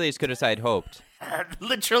nearly as good as I had hoped.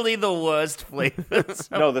 Literally the worst flavors.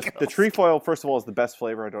 No, the trefoil, first of all, is the best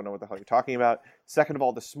flavor. I don't know what the hell you're talking about. Second of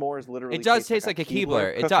all, the s'mores literally It does taste like a Keebler.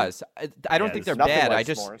 It cookie. does. I don't Yeah, think it's they're nothing bad. like I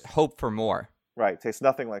just s'mores. hope for more. Right, tastes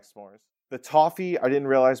nothing like s'mores. The toffee, I didn't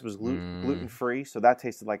realize was gluten free, so that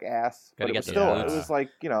tasted like ass. Gotta But it get was the still, oats. it was like,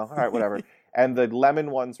 all right, whatever. And the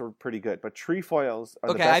lemon ones were pretty good. But trefoils are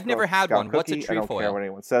the Okay, best I've never Girl had Scout one. What's a cookie. I don't care trefoil? what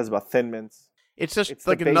anyone says about Thin Mints. It's just It's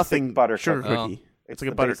the like a basic nothing butter sugar cookie. cookie. Oh. It's It's like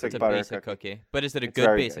a the butter basic It's a cookie. butter basic cookie. But is it a It's good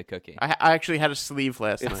very basic cookie? I actually had a sleeve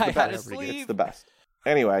last It's night. the I had a best. sleeve. It's the best.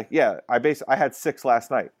 Anyway, yeah, I had 6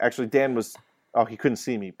 last night. Actually, Dan was, he couldn't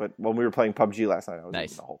see me, but when we were playing PUBG last night, I was Nice.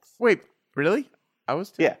 eating the whole. Wait, really? I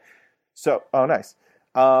was too. Yeah. So, oh, nice.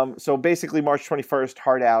 So basically, March 21st,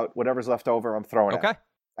 hard out. Whatever's left over, I'm throwing out. Okay.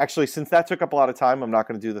 Actually, since that took up a lot of time, I'm not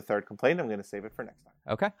going to do the third complaint. I'm going to save it for next time.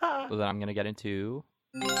 Okay. Well, then I'm going to get into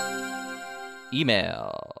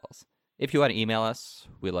emails. If you want to email us,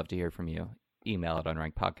 we'd love to hear from you. Email at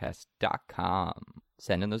unrankpodcast.com.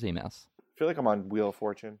 Send in those emails. I feel like I'm on Wheel of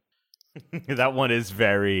Fortune. That one is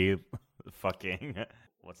very fucking.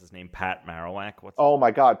 What's his name? Pat Marowak. Oh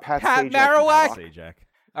my God, Pat Sajak. Marowak! Sajak.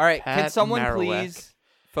 All right. Pat Can someone Marowak. please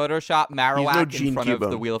Photoshop Marowak in Gene front of Cubone.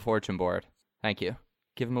 the Wheel of Fortune board? Thank you.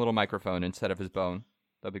 Give him a little microphone instead of his bone.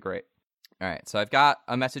 That'd be great. All right. So I've got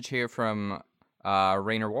a message here from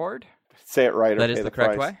Raynor Ward. Say it right. Or That pay is the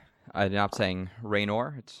correct price. way. I'm not saying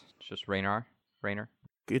Raynor. It's just Raynor.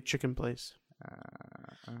 Good chicken place.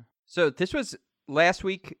 So this was last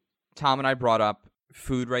week. Tom and I brought up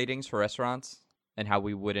food ratings for restaurants and how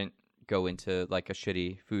we wouldn't go into like a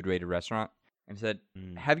shitty food rated restaurant. And said,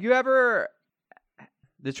 have you ever?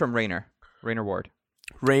 This is from Raynor Ward.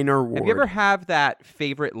 Raynor Ward. Have you ever have that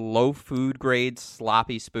favorite low food grade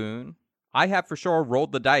sloppy spoon? I have for sure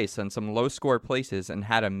rolled the dice on some low score places and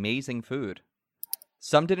had amazing food.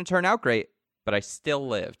 Some didn't turn out great, but I still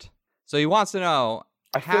lived. So he wants to know,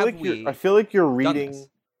 I feel like you're reading. this?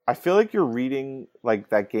 I feel like you're reading like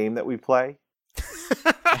that game that we play,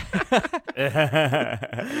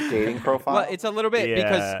 dating profile. Well, it's a little bit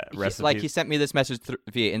Yeah, because he sent me this message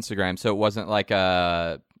via Instagram, so it wasn't like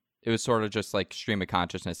it was sort of just like stream of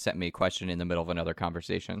consciousness sent me a question in the middle of another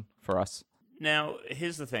conversation for us. Now,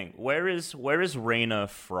 here's the thing. Where is Raynor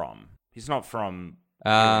from? He's not from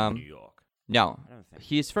New York. No, I don't think.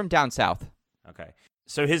 he's from down south. Okay.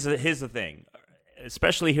 So here's the thing.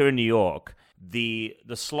 Especially here in New York, the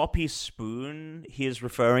sloppy spoon he is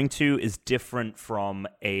referring to is different from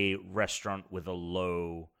a restaurant with a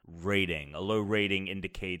low rating. A low rating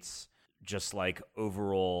indicates just like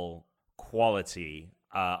overall quality.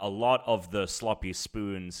 A lot of the sloppy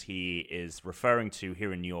spoons he is referring to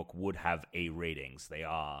here in New York would have A ratings. They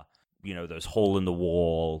are, those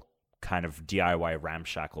hole-in-the-wall kind of DIY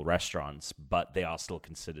ramshackle restaurants, but they are still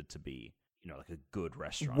considered to be, like a good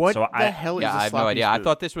restaurant. What so the hell is Yeah, a I have no sloppy idea. spoon? I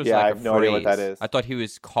thought this was Yeah, like I a have no idea what that phrase. is. I thought he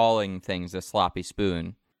was calling things a sloppy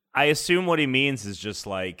spoon. I assume what he means is just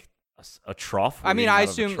like a trough. I mean, We're I eating out of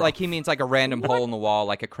a assume trough. like he means like a random hole in the wall,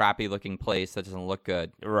 like a crappy looking place that doesn't look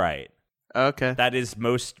good. Right. Okay. That is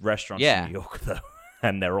most restaurants Yeah. in New York, though,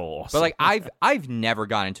 and they're all awesome. But like I've never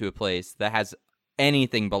gone into a place that has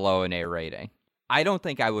anything below an A rating. I don't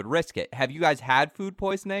think I would risk it. Have you guys had food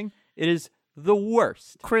poisoning? It is the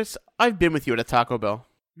worst. Chris, I've been with you at a Taco Bell.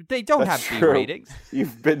 They don't That's have B true. ratings.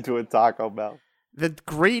 You've been to a Taco Bell. They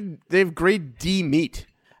have grade D meat.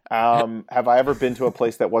 Have I ever been to a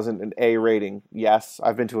place that wasn't an A rating? Yes.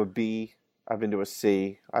 I've been to a B. I've been to a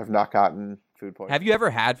C. I've not gotten food poisoning. Have you ever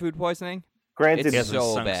had food poisoning? Granted, It's He hasn't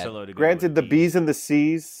so sunk bad. so low to go granted, to the a B's and the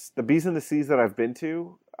C's that I've been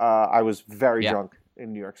to, I was very Yeah. drunk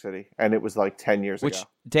in New York City, and it was like 10 years Which ago.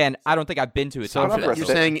 Dan, I don't think I've been to a So Shut Taco up Bell. for a you're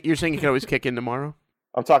second. saying you can always kick in tomorrow?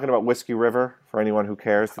 I'm talking about Whiskey River for anyone who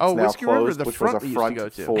cares. It's Oh, now Whiskey River, closed, the which front was we a used to front go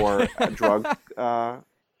to. for a drug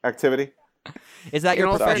activity. Is that In your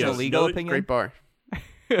all professional fairness, legal no- opinion? Great bar.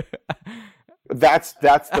 That's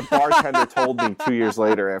the bartender told me 2 years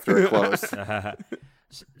later after it closed.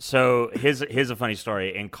 So here's a funny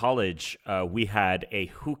story. In college, we had a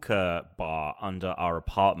hookah bar under our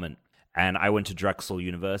apartment, and I went to Drexel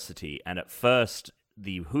University. And at first,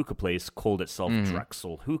 the hookah place called itself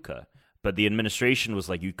Drexel Hookah, but the administration was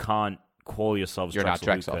like, "You can't call yourselves You're not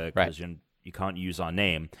Drexel Drexel, Hookah right. because you can't use our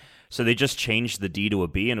name." So they just changed the D to a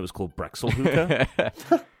B, and it was called Brexel Hookah.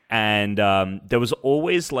 And there was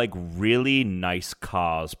always like really nice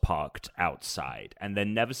cars parked outside, and there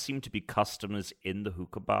never seemed to be customers in the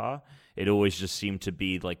hookah bar. It always just seemed to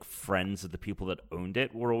be like friends of the people that owned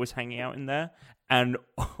it were always hanging out in there. And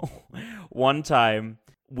one time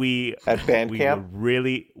we At band camp?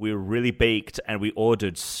 we were really baked, and we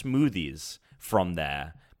ordered smoothies from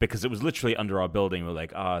there because it was literally under our building. We're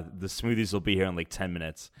like, the smoothies will be here in like 10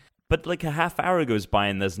 minutes. But like a half hour goes by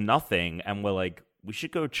and there's nothing, and we're like, we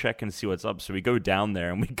should go check and see what's up. So we go down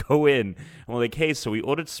there and we go in and we're like, hey, so we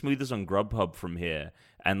ordered smoothies on Grubhub from here.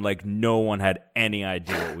 And like no one had any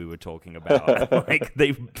idea what we were talking about. Like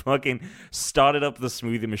they fucking started up the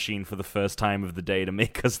smoothie machine for the first time of the day to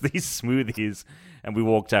make us these smoothies. And we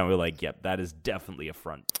walked out and we were like, yep, that is definitely a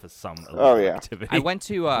front for some illegal yeah. activity. I went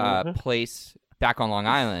to a place back on Long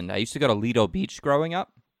Island. I used to go to Lido Beach growing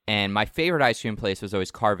up, and my favorite ice cream place was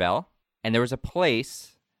always Carvel. And there was a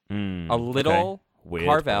place, a little Weird,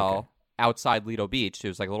 Carvel okay. outside Lido Beach. It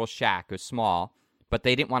was like a little shack. It was small, but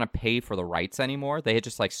they didn't want to pay for the rights anymore. They had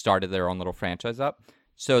just like started their own little franchise up.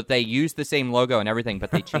 So they used the same logo and everything,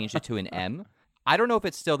 but they changed it to an M. I don't know if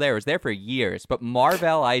it's still there. It was there for years, but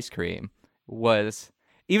Marvel ice cream was,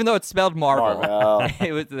 even though it's spelled Marvel.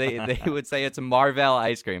 It was they would say it's a Marvel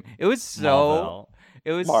ice cream. It was so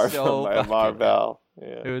good. Marvel.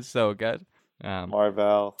 Yeah. It was so good.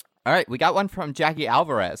 Marvel. All right, we got one from Jackie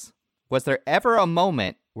Alvarez. Was there ever a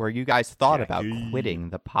moment where you guys thought about quitting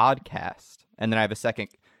the podcast? And then I have a second.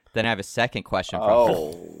 Then I have a second question.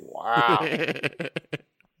 Oh wow!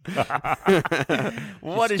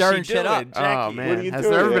 What is stirring she shit doing, up. Jackie? Oh What are man, you has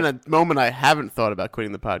doing there ever here? been a moment I haven't thought about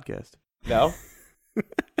quitting the podcast? No.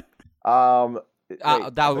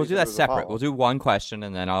 We'll do that separate. We'll do one question,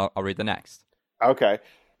 and then I'll read the next. Okay.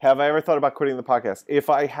 Have I ever thought about quitting the podcast? If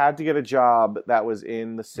I had to get a job that was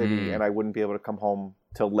in the city and I wouldn't be able to come home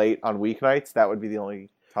till late on weeknights, that would be the only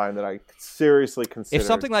time that I seriously consider. If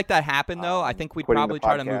something like that happened, though, I think we'd quitting probably the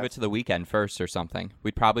try to move podcast. it to the weekend first or something.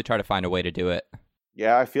 We'd probably try to find a way to do it.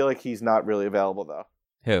 Yeah, I feel like he's not really available though.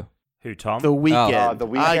 Who? Tom? The weekend. The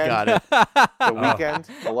weekend. I got it. The weekend.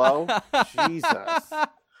 Hello? Jesus.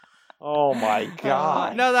 Oh my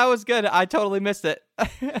God. No, that was good. I totally missed it.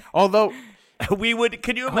 Although, We would.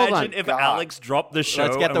 Can you Hold imagine on. if God. Alex dropped the show?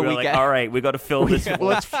 Let's get and the we were like, weekend. all right, we got to fill this.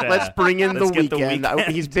 let's chair. bring in Let's the get the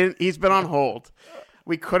weekend. He's been on hold.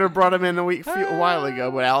 We could have brought him in a while ago,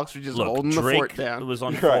 but Alex was just Look, holding the Drake fort down. was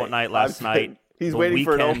on Right. Fortnite last night. He's The waiting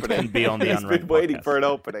for an Weeknd opening. Can be on the He's Unranked been waiting podcast. for an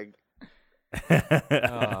opening.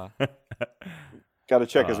 Uh, Got to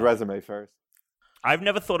check his resume first. I've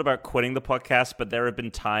never thought about quitting the podcast, but there have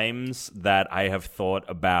been times that I have thought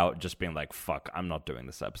about just being like, fuck, I'm not doing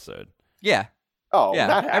this episode. yeah. Oh, Yeah.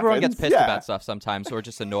 that Everyone gets happens. pissed Yeah. about stuff sometimes, or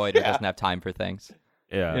just annoyed or Yeah. doesn't have time for things.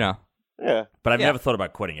 Yeah. You know. Yeah. But I've Yeah. never thought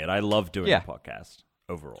about quitting it. I love doing Yeah. the podcast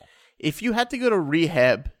overall. If you had to go to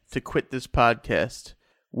rehab to quit this podcast,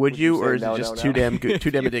 would you you, say or is no, it just no, too no? damn good,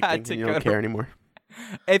 too damn You had addicting, to and you go don't to- care anymore?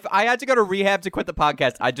 If I had to go to rehab to quit the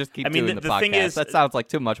podcast, I'd just keep I mean, doing the the podcast. thing is- that sounds like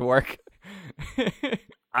too much work.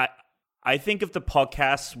 I think if the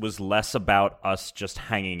podcast was less about us just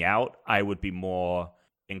hanging out, I would be more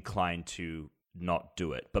inclined to not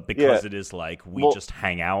do it. But because Yeah. it is like we Well- just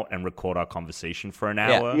hang out and record our conversation for an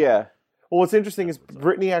Yeah. hour. Yeah. Well, what's interesting is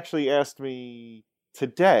Brittany actually asked me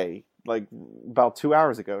today, like about 2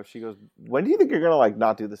 hours ago. She goes, "When do you think you're gonna like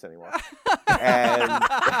not do this anymore?" and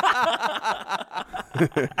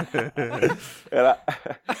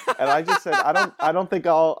and I just said, I don't think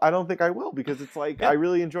I will, because it's like I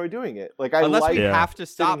really enjoy doing it. Like I Unless like we Yeah. have to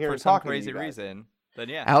stop here for and some talking to you crazy guys. reason, then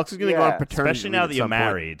yeah. Alex is going to go Yeah. on paternity Especially leave now at that you're some point.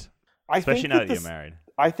 married. I Especially think now that that you're this- married.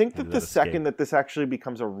 I think that Let the it escape. second that this actually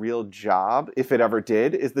becomes a real job, if it ever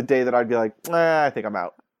did, is the day that I'd be like, I think I'm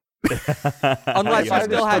out. Unless You you have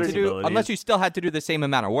still had to do, responsibilities. unless you still had to do the same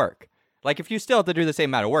amount of work. Like if you still had to do the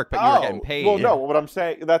same amount of work, but you were getting paid. Well, no, what I'm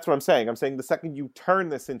saying, that's what I'm saying. I'm saying the second you turn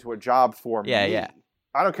this into a job for Yeah, me, yeah.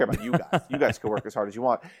 I don't care about you guys. You guys can work as hard as you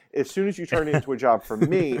want. As soon as you turn it into a job for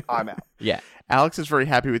me, I'm out. Yeah. Alex is very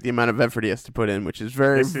happy with the amount of effort he has to put in, which is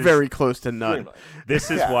very, This is- very close to none.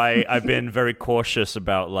 This is Yeah. why I've been very cautious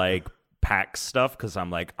about like PAX stuff, because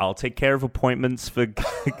I'm like, I'll take care of appointments for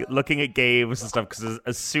looking at games and stuff, because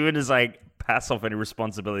as soon as I pass off any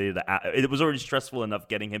responsibility it was already stressful enough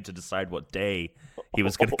getting him to decide what day he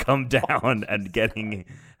was going to come down and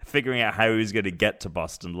figuring out how he was going to get to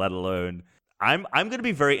Boston, let alone I'm going to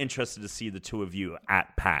be very interested to see the two of you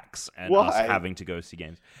at PAX and us Why? having to go see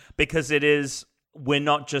games, because we're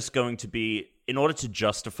not just going to be, in order to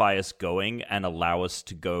justify us going and allow us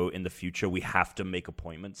to go in the future, we have to make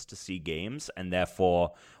appointments to see games, and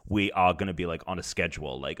therefore we are going to be like on a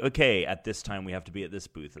schedule, like, okay, at this time we have to be at this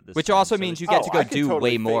booth at this Which time. also So means you it's- get to go I could do totally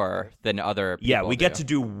way fake more this. than other people yeah, we get do. to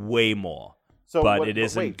do way more. So, But it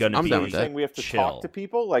isn't wait, gonna I'm be down you're with that. saying we have to chill. talk to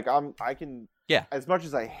people? Like I can. Yeah. As much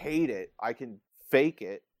as I hate it, I can fake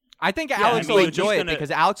it. I think I Alex mean, will he's enjoy it gonna-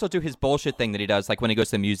 because Alex will do his bullshit thing that he does, like when he goes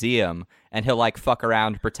to the museum and he'll like fuck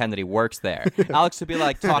around, and pretend that he works there. Alex will be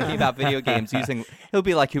like talking about video games he'll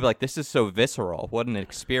be like, this is so visceral. What an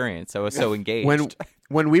experience. I was so engaged.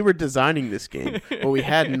 When we were designing this game, what we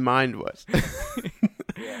had in mind was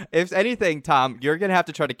If anything, Tom, you're gonna have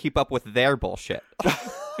to try to keep up with their bullshit.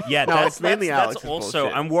 Yeah, No, that's it's mainly that's Alex's also.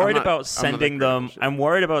 bullshit. I'm worried I'm not- about I'm not sending that them. bullshit. I'm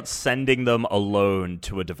worried about sending them alone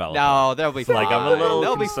to a developer. No, they'll be fine. Like, I'm a little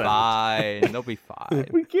they'll concerned. be fine. They'll be fine.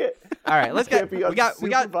 We can't. All right, let's Can't get be we got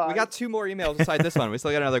unsupervised. two more emails beside this one. We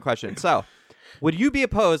still got another question. So, would you be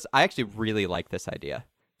opposed? I actually really like this idea.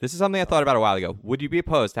 This is something I thought about a while ago. Would you be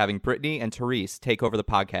opposed to having Brittany and Therese take over the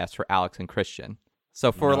podcast for Alex and Christian?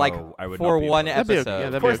 So for No, I would for not be one opposed. That'd be okay. episode, Yeah,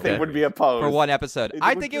 that'd Of be course, okay. they would be opposed for one episode, It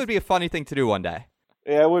I would think it just- would be a funny thing to do one day.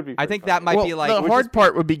 Yeah, it would be. I pretty think funny. that might well, be like the would hard just-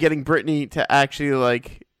 part would be getting Brittany to actually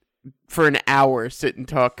like for an hour sit and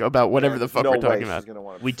talk about whatever the fuck no we're way talking she's about. gonna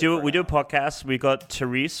wanna We sit do for we an do a hour. podcast. We got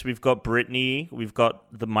Therese, we've got Brittany, we've got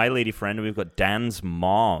my lady friend, and we've got Dan's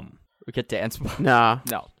mom. We get dance. Nah.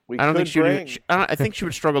 No. We I don't could think she would. bring, I think she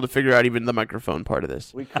would struggle to figure out even the microphone part of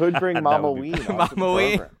this. we could bring That Mama would be- Ween. Mama onto the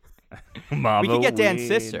Ween. program. Mama We could get Dan's Ween.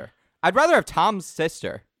 sister. I'd rather have Tom's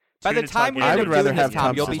sister. By the Tuna time we Tuck end in. up I would rather doing this, have Tom,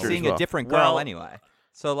 Tom's you'll be sister seeing as well. a different girl Well, anyway.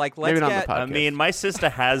 So like, let's Maybe not on get. the podcast. I mean, my sister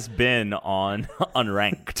has been on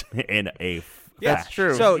Unranked in a Yeah, That's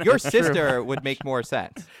true. So your That's true. sister would make more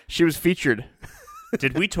sense. She was featured.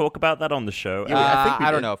 Did we talk about that on the show? Yeah, I think we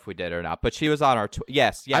I don't did. know if we did or not, but she was on our.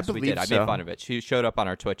 Yes, we believe did. I so. made fun of it. She showed up on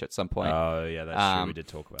our Twitch at some point. Oh yeah, that's true. We did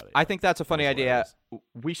talk about it. I think that's a funny That's idea.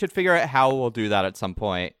 We should figure out how we'll do that at some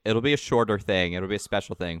point. It'll be a shorter thing. It'll be a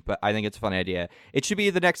special thing, but I think it's a funny idea. It should be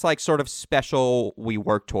the next like sort of special we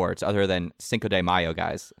work towards, other than Cinco de Mayo,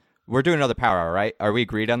 guys. We're doing another Power Hour, right? Are we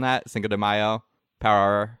agreed on that? Cinco de Mayo, Power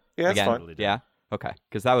Hour. Yeah, that's again? fine. Yeah. Okay,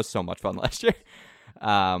 because that was so much fun last year.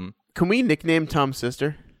 Can we nickname Tom's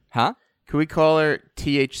sister? Huh? Can we call her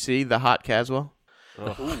THC, the hot Caswell?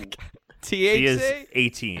 THC. She is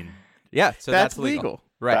 18. Yeah, so That's that's legal. legal.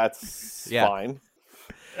 Right. That's Yeah. fine.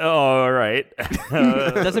 Oh, all right.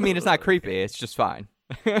 Doesn't mean it's not creepy. It's just fine.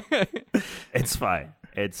 It's fine.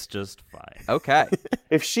 It's just fine. Okay.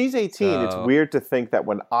 If she's 18, it's So- weird to think that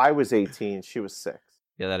when I was 18 she was 6.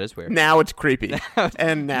 Yeah, that is weird. Now it's creepy.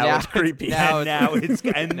 And now Now it's creepy. now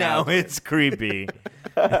And now it's creepy.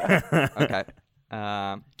 Okay.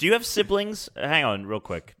 Do you have siblings? Hang on, real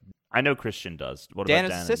quick. I know Christian does. What Dan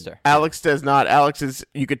about is Dan? a sister. Alex does not. Alex is,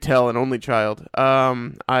 you could tell, an only child. I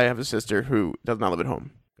have a sister who does not live at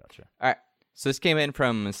home. Gotcha. All right. So this came in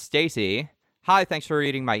from Stacy. Hi, thanks for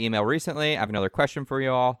reading my email recently. I have another question for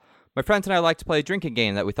you all. My friends and I like to play a drinking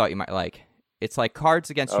game that we thought you might like. It's like Cards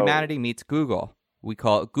Against Humanity meets Google. We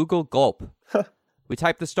call it Google Gulp. We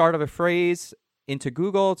type the start of a phrase into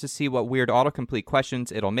Google to see what weird autocomplete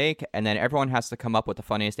questions it'll make, and then everyone has to come up with the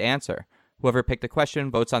funniest answer. Whoever picked the question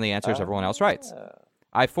votes on the answers everyone else writes.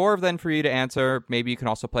 I have 4 of them for you to answer. Maybe you can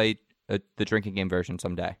also play the drinking game version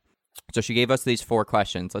someday. So she gave us these 4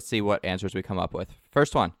 questions. Let's see what answers we come up with.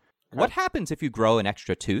 First one. What happens if you grow an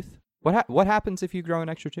extra tooth? What happens if you grow an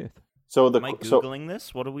extra tooth? So Am I Googling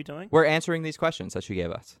this? What are we doing? We're answering these questions that she gave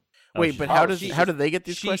us. Wait, but how do they get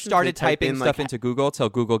these She questions? started They type typing in, stuff like, into Google till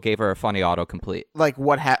Google gave her a funny autocomplete. Like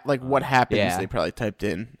what happens? Yeah. They probably typed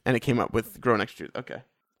in, and it came up with grown extra. Okay.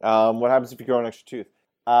 what happens if you grow an extra tooth?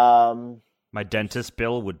 My dentist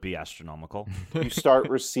bill would be astronomical. You start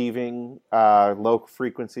receiving low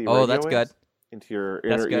frequency radio Oh, that's good. waves into your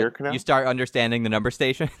That's inner good. ear canal. You start understanding the number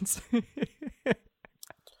stations.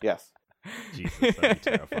 Yes. Jesus, that'd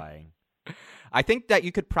be terrifying. I think that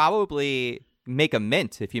you could probably make a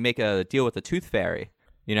mint if you make a deal with the tooth fairy.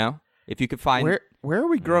 You know, if you could find. Where are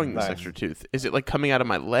we growing this Nice. extra tooth? Is it like coming out of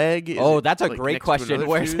my leg? Is Oh, it, that's a like, great next to question. another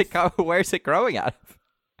Where's tooth? Where's it growing out of?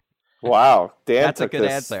 Wow. Dan That's a took good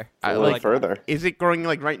this answer. a I little like further. Is it growing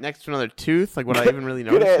like right next to another tooth? Like would I even really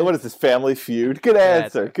Good. notice? it? What is this, Family Feud? Good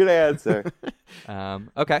answer. answer. Good answer.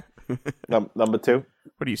 Okay. Number 2.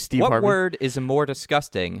 What are you, Steve What Harvey? word is more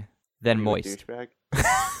disgusting than You a moist? douchebag?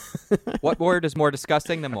 What word is more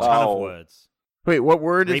disgusting than moist? Ton Oh. of words. Wait, what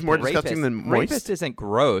word is more Rapist. disgusting than moist? Rapist isn't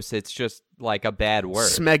gross. It's just like a bad word.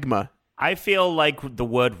 Smegma. I feel like the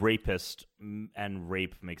word rapist and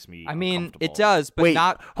rape makes me I mean, it uncomfortable. does, but Wait,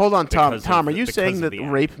 not. hold on, Tom. because Tom, of are you the- saying because of that the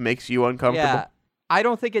act. rape makes you uncomfortable? Yeah, I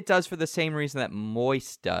don't think it does for the same reason that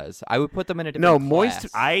moist does. I would put them in a different No, moist-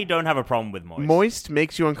 class. I don't have a problem with moist. Moist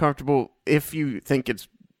makes you uncomfortable if you think it's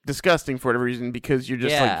disgusting for whatever reason because you're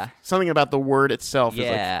just Yeah. like something about the word itself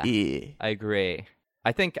Yeah. is like I agree.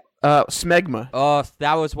 I think. smegma. Oh,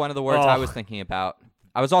 that was one of the words I Oh. was thinking about.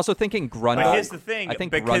 I was also thinking grundle. But here's the thing. I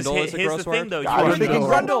think because grundle is a here's gross the thing, word. though. I was thinking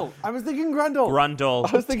Grundle. Grundle. I was thinking Grundle. Grundle.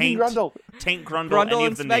 I was thinking taint, Grundle. Taint Grundle. Grundle any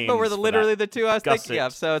and of the smegma were names for literally that. the two I was Gusset. thinking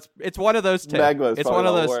of. So it's one of those two. Smegma is It's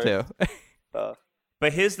probably one of the those two.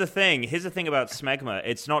 But here's the thing. Here's the thing about smegma.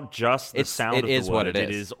 It's not just the It sound of the is word. what it It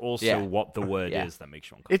is. is also Yeah. what the word Yeah. is that makes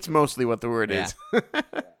you uncomfortable. It's mostly what the word Yeah. is.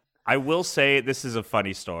 I will say this is a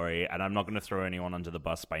funny story, and I'm not going to throw anyone under the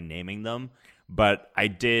bus by naming them, but I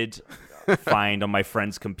did find on my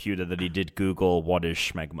friend's computer that he did Google what is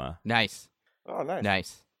schmegma. Nice. Oh, nice.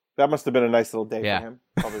 Nice. That must have been a nice little day Yeah. for him.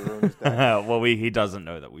 Probably ruined his day. Well, he doesn't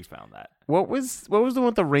know that we found that. What was the one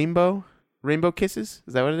with the rainbow? Rainbow kisses?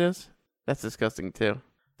 Is that what it is? That's disgusting too.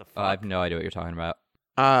 The fuck? I have no idea what you're talking about.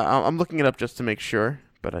 I'm looking it up just to make sure,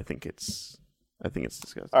 but I think it's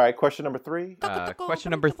disgusting. All right, question number 3.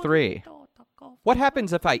 Question number 3. What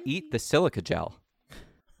happens if I eat the silica gel?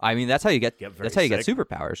 I mean, that's how you get Get very that's how you get sick.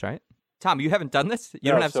 superpowers, right? Tom, you haven't done this? You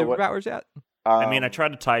No, don't have so what- superpowers yet? I mean, I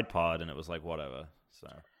tried a Tide Pod and it was like whatever. So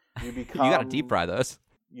You become. You got to deep fry those.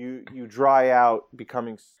 You dry out,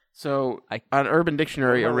 becoming. So on Urban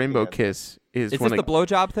Dictionary, a rainbow kiss is Is when this the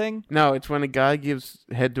blowjob thing? No, it's when a guy gives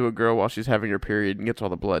head to a girl while she's having her period and gets all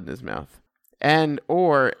the blood in his mouth.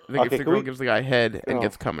 Or if the girl gives the guy head and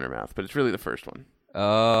gets cum in her mouth. But it's really the first one.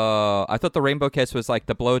 Oh, I thought the rainbow kiss was like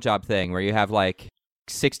the blowjob thing where you have like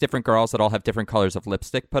 6 different girls that all have different colors of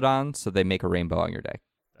lipstick put on, so they make a rainbow on your dick.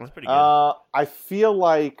 that's pretty good. I feel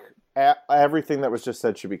like everything that was just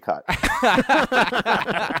said should be cut.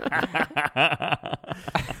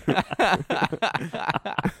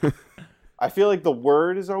 I feel like the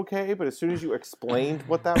word is okay, but as soon as you explained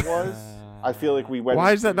what that was, I feel like we went.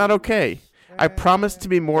 Why is that not okay? I promised to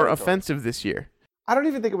be more offensive this year. I don't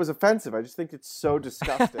even think it was offensive. I just think it's so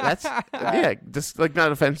disgusting. That's just like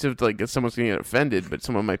not offensive to like if someone's going to get offended, but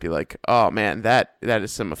someone might be like, "Oh man, that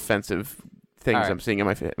is some offensive things All right. I'm seeing in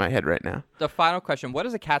my head right now." The final question: what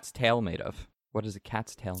is a cat's tail made of? What is a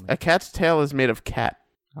cat's tail made A of? cat's tail is made of cat.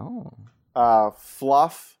 Oh,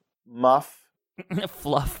 Fluff, muff.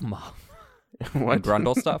 Fluff muff. What? and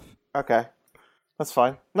grundle stuff Okay, that's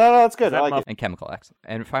fine. No, that's good. I like it. and chemical X.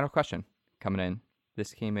 And final question coming in.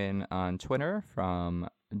 This came in on Twitter from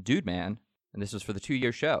Dude Man, and this was for the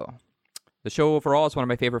 2-year show. The show overall is one of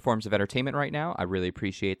my favorite forms of entertainment right now. I really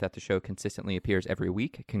appreciate that the show consistently appears every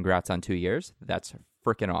week. Congrats on 2 years. That's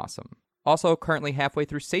freaking awesome. Also, currently halfway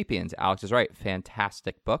through Sapiens. Alex is right.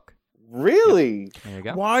 Fantastic book. Really? There you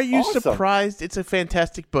go. Why are you Awesome. surprised? It's a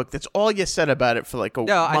fantastic book. That's all you said about it for like a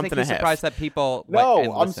No, I month think and a you're half. surprised that people went and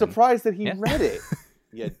No, I'm listened. surprised that he Yeah. read it.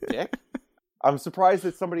 You dick. I'm surprised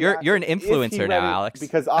that somebody. You're an if he influencer read now, it Alex.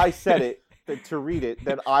 Because I said it to read it.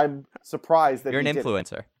 Then I'm surprised that You're an he didn't.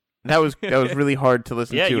 influencer. That was really hard to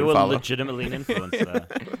listen Yeah, to you and were follow. legitimately an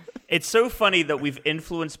influencer. It's so funny that we've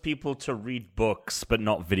influenced people to read books, but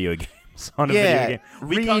not video games. On a Yeah, video game.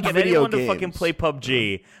 We read can't get video anyone to fucking games. play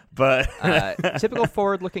PUBG, but Typical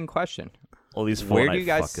forward-looking question. all these Fortnite Where do you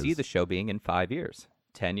guys fuckers. see the show being in 5 years?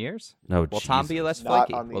 10 years? No, Will Tom be Jesus. less Not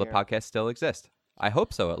flaky? on the Will the air. podcast still exist? I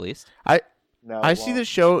hope so, at least. No, I see the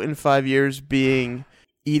show in 5 years being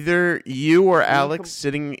either you or Alex com-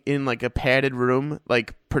 sitting in like a padded room,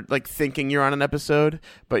 like thinking you're on an episode,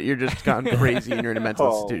 but you're just gone crazy and you're in a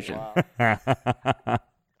mental institution.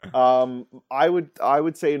 Wow. I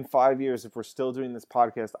would say in 5 years, if we're still doing this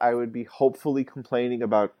podcast, I would be hopefully complaining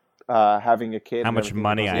about having a kid. How and much everything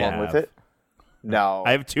money that I goes along have. with it. No,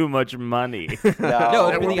 I have too much money. no. No, that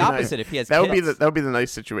it'd be would the be opposite if he has That kids. would be the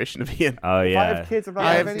nice situation to be in. Oh If I yeah. have kids, I'm not I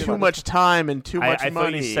have complaining too about much time and too much I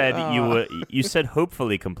money. thought you said you said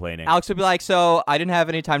hopefully complaining. Alex would be like, so I didn't have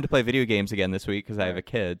any time to play video games again this week because I have a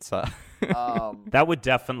kid. So it. That would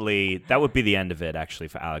be the end of it actually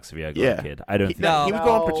for Alex if he had a Yeah. kid. I don't He- think. no, he would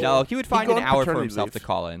go on No. no, he would find go an on hour for paternity himself leave. to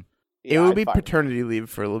call in. It Yeah, would I'd be find- paternity leave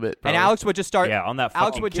for a little bit. And probably. Alex would just start. Yeah, on that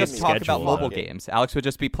Alex fucking would just kid talk about schedule. mobile games. Alex would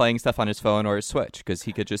just be playing stuff on his phone or his Switch because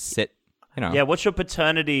he could just sit. You know. Yeah, what's your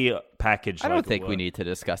paternity package? I don't like think at we work? need to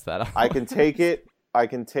discuss that. I can take it. I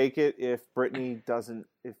can take it if Brittany doesn't.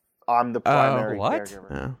 If I'm the primary what? caregiver.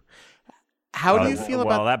 No. How do you feel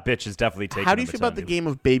well, about that bitch is definitely taking. how do you feel about the game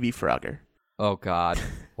of Baby Frogger? Oh God.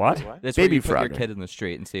 What? That's Baby where you put your Frogger. kid in the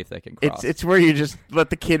street and see if they can cross. It's where you just let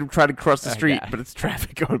the kid try to cross the Oh, street, yeah. but it's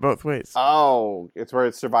traffic going both ways. Oh, it's where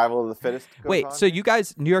it's survival of the fittest. Goes Wait, on? so you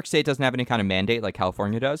guys, New York State doesn't have any kind of mandate like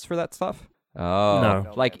California does for that stuff? Oh,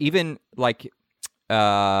 No. like even like,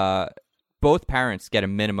 both parents get a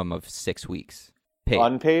minimum of 6 weeks paid.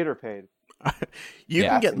 Unpaid or paid? You Yeah.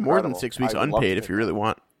 can get That's more than incredible. 6 weeks I would love unpaid to if you take really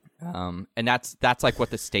want. And that's like what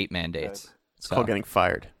the state mandates. It's So, called getting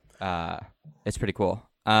fired. it's pretty cool.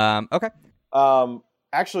 Okay.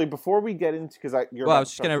 Actually, before we get into because you're Well, I about was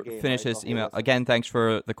to just start going the to game, finish right? this Okay, email. listen. Again, thanks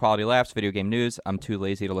for the quality laughs, video game news. I'm too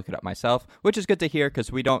lazy to look it up myself, which is good to hear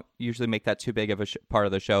because we don't usually make that too big of a part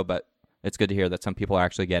of the show, but it's good to hear that some people are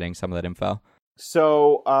actually getting some of that info.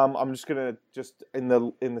 So I'm just gonna in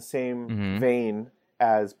the same Mhm. vein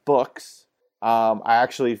as books.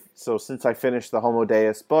 Since I finished the Homo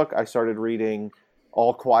Deus book, I started reading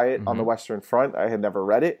All Quiet on the Western Front. I had never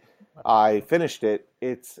read it. I finished it.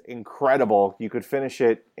 It's incredible. You could finish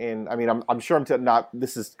it in. I mean, I'm sure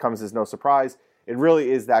comes as no surprise. It really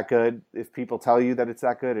is that good. If people tell you that it's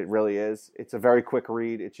that good, it really is. It's a very quick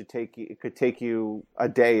read. It could take you a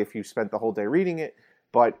day if you spent the whole day reading it.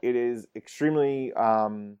 But it is extremely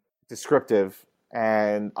descriptive,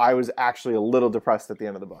 and I was actually a little depressed at the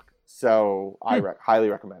end of the book. So I highly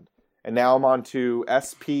recommend. And now I'm on to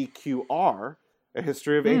SPQR, A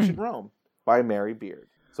History of Ancient Rome by Mary Beard.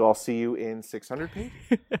 So I'll see you in 600 pages.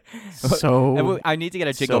 I need to get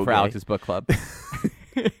a jingle so for gay. Alex's book club.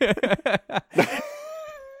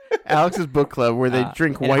 Alex's book club where they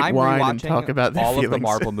drink and white I'm wine and rewatching talk about their all feelings. of the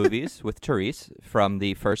Marvel movies with Therese from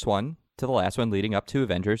the first one to the last one leading up to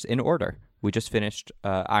Avengers in order. We just finished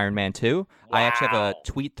Iron Man 2. Wow. I actually have a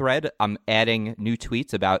tweet thread. I'm adding new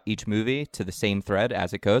tweets about each movie to the same thread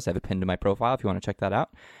as it goes. I have it pinned to my profile if you want to check that out.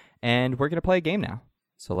 And we're going to play a game now.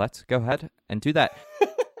 So let's go ahead and do that.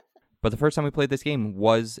 But the first time we played this game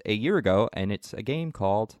was a year ago, and it's a game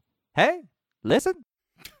called Hey, Listen.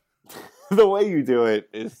 The way you do it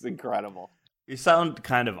is incredible. You sound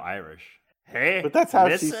kind of Irish. Hey, But that's how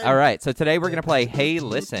listen. she's... All right, so today we're going to play Hey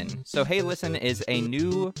Listen. So Hey Listen is a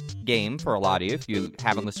new game for a lot of you if you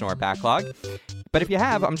haven't listened to our backlog. But if you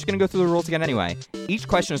have, I'm just going to go through the rules again anyway. Each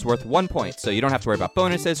question is worth 1 point, so you don't have to worry about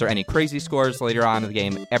bonuses or any crazy scores later on in the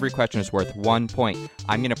game. Every question is worth 1 point.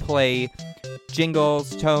 I'm going to play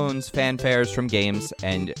jingles, tones, fanfares from games,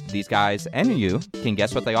 and these guys and you can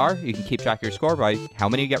guess what they are. You can keep track of your score by how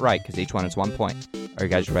many you get right, because each one is 1 point. Are you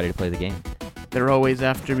guys ready to play the game? They're always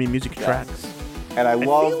after me, music tracks. And I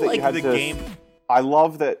love feel that like you had the to... game- I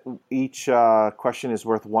love that each question is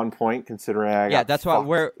worth 1 point, considering I got that's why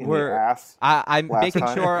fucked in the ass. I'm last making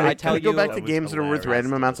time. sure I tell Can we you. go back to That was games that are worth hilarious.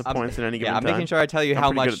 random amounts of points at any given I'm time? making sure I tell you I'm how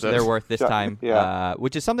pretty good much at this. they're worth this Yeah, time, yeah.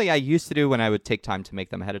 which is something I used to do when I would take time to make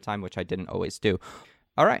them ahead of time, which I didn't always do.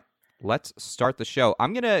 All right, let's start the show.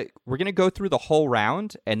 We're gonna go through the whole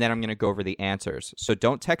round, and then I'm gonna go over the answers. So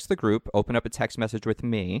don't text the group. Open up a text message with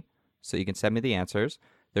me, so you can send me the answers.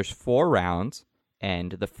 There's 4 rounds,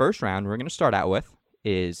 and the first round we're gonna start out with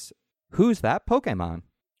is Who's That Pokemon?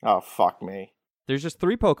 Oh, fuck me. There's just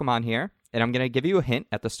 3 Pokemon here, and I'm going to give you a hint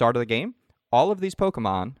at the start of the game. All of these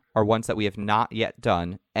Pokemon are ones that we have not yet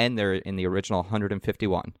done, and they're in the original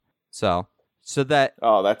 151. So that...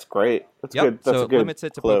 Oh, that's great. That's Yep, good. That's so a it good limits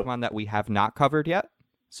it to clue. Pokemon that we have not covered yet,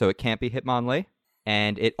 so it can't be Hitmonlee.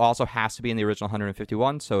 And it also has to be in the original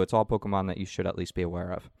 151, so it's all Pokemon that you should at least be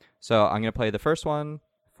aware of. So I'm going to play the first one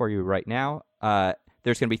for you right now.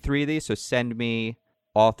 There's going to be 3 of these, so send me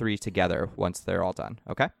all 3 together once they're all done,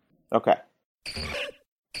 okay? Okay.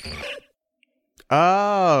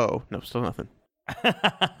 Oh. No, still nothing.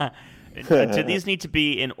 Do these need to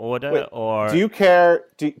be in order, Wait, or Do you care?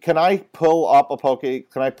 Can I pull up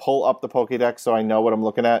Can I pull up the Pokédex so I know what I'm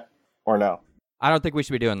looking at, or no? I don't think we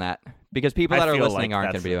should be doing that, because people I that are feel listening like aren't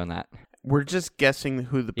going that's to be doing that. We're just guessing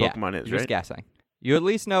who the Yeah, Pokemon is, you're right? just guessing. You at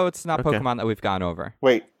least know it's not Okay. Pokemon that we've gone over.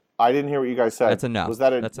 Wait, I didn't hear what you guys said. That's a no. Was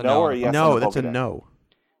that That's a no no. or a yes? No, on the that's a Pokédex? no.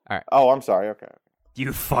 Oh, I'm sorry. Okay.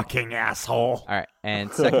 you fucking asshole? All right,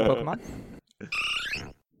 and second Pokemon?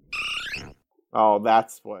 Oh,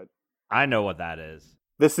 that's what. I know what that is.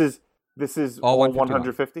 This is All all 151.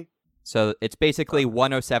 150. So it's basically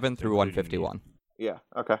 107 through 151. Yeah.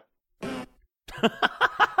 Okay.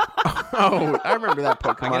 Oh, I remember that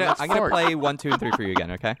Pokemon. I'm gonna play 1, 2, and 3 for you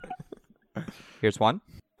again, okay? Here's 1.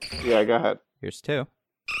 Yeah. Go ahead. Here's 2.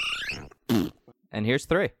 And here's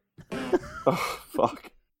 3. Oh,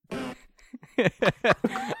 fuck.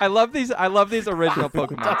 I love these original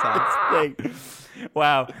Pokemon sounds.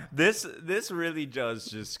 Wow, this really does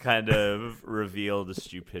just kind of reveal the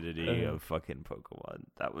stupidity of fucking Pokemon.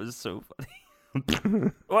 That was so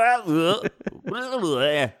funny. Well,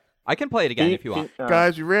 I can play it again if you want.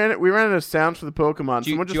 Guys, we ran out of sounds for the Pokemon.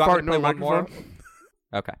 Do you Someone just want me fart to into a play one microphone.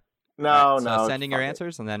 more? Okay. No, All right, so no. sending your fuck it.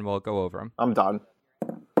 answers, and then we'll go over them. I'm done.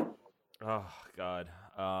 oh God,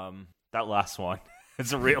 that last one.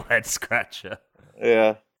 It's a real head scratcher.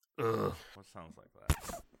 Yeah. Ugh. What sounds like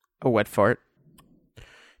that? A wet fart.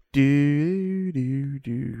 Do do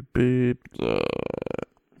do beep. Oh,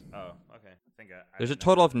 okay. I think I There's a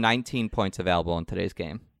total of 19 points available in today's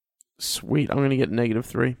game. Sweet. I'm gonna get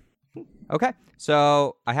 -3. Okay,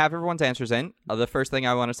 so I have everyone's answers in. The first thing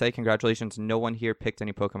I want to say, congratulations. No one here picked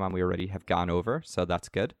any Pokemon we already have gone over, so that's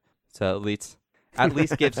good. So at least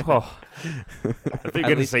gives. Oh. I think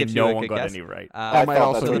you're gonna say gives you no a one good got guess. any right. That might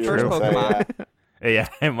thought also that's be what you the were first gonna say, Pokemon. yeah. Yeah,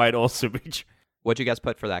 it might also be true. What'd you guys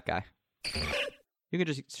put for that guy? You can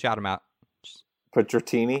just shout him out. Put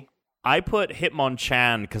Dratini. I put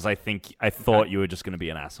Hitmonchan because I thought you were just gonna be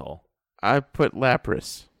an asshole. I put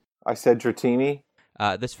Lapras. I said Dratini.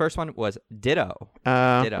 This first one was Ditto.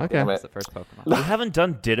 Ditto Okay. was the first Pokemon. We haven't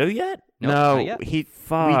done Ditto yet. Nope, No, not yet. we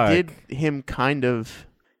Fuck. did him kind of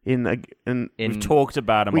in We've talked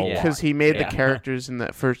about him a lot. because he made Yeah. the characters in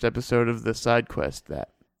that first episode of the side quest the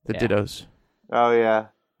Yeah. Dittos. Oh yeah.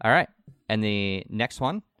 All right, and the next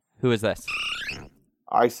one, who is this?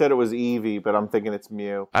 I said it was Eevee, but I'm thinking it's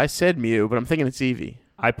Mew. I said Mew, but I'm thinking it's Eevee.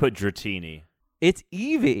 I put Dratini. It's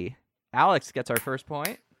Eevee. Alex gets our first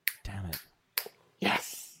point, Damn it.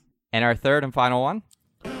 Yes. and our third and final one.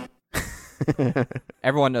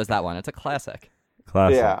 Everyone knows that one. It's a classic.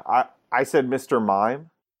 Classic. Yeah. I said Mr. Mime.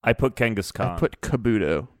 I put Genghis Khan. I put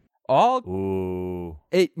Kabuto. Ooh.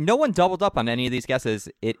 No one doubled up on any of these guesses.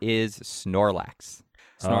 It is Snorlax.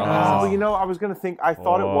 Oh, Snorlax. I was gonna think. I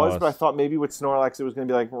thought it was, but I thought maybe with Snorlax it was gonna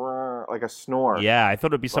be like a snore. Yeah, I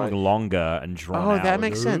thought it'd be something longer and drawn out. Oh, that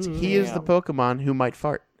makes sense. He is the Pokemon who might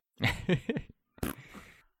fart.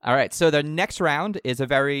 All right, so the next round is a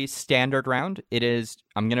very standard round.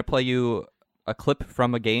 I'm going to play you a clip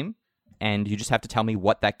from a game, and you just have to tell me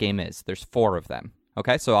what that game is. There's 4 of them.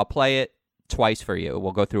 Okay, so I'll play it twice for you.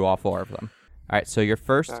 We'll go through all 4 of them. All right, so your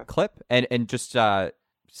first clip, and just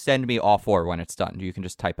send me all 4 when it's done. You can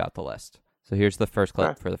just type out the list. So here's the first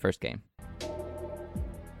clip for the first game.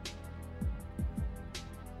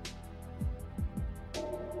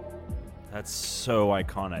 That's so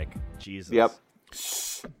iconic. Jesus. Yep.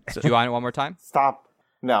 Do you want it one more time? Stop.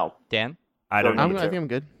 No. Dan? I don't know. I think I'm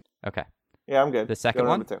good. Okay. Yeah, I'm good. The second Go to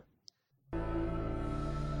one? number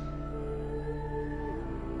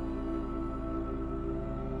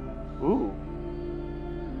 2. Ooh.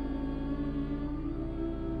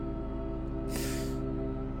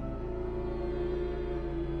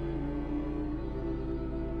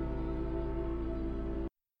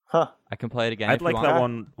 Huh. I can play it again I'd if like you that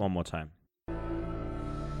want. one more time.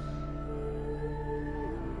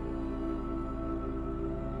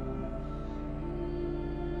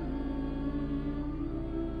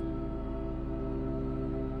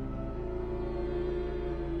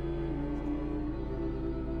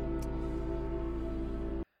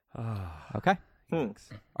 Okay. Thanks.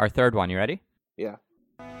 Our third one. You ready? Yeah.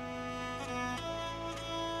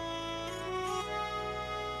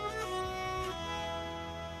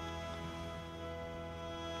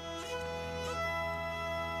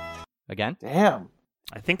 Again? Damn.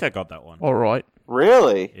 I think I got that one. All right.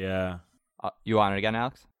 Really? Yeah. You want it again,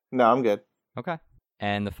 Alex? No, I'm good. Okay.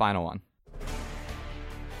 And the final one.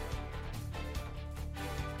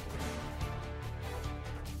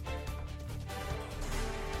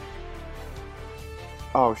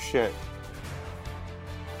 Oh shit.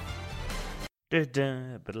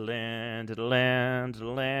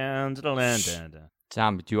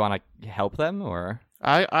 Tom, do you want to help them, or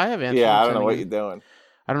I have answers. Yeah, I don't know what you're doing.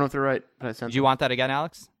 I don't know if they're right, but I sent do you want that again,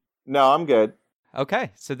 Alex? No, I'm good.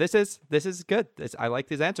 Okay, so this is good. I like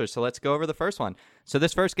these answers. So let's go over the first one. So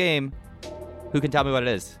this first game, who can tell me what it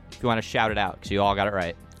is? If you want to shout it out, because you all got it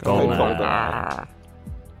right. Goldeneye.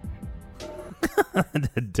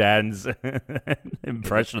 Dan's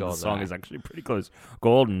impression of the song Goldeneye. is actually pretty close.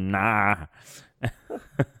 Goldeneye.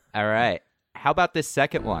 All right. How about this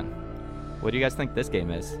second one? What do you guys think this game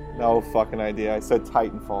is? No fucking idea. I said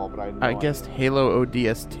Titanfall, but I had no I guessed idea. Halo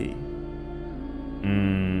ODST.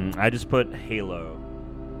 I just put Halo.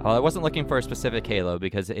 Well, I wasn't looking for a specific Halo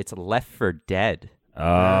because it's Left 4 Dead. Oh,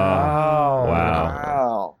 wow.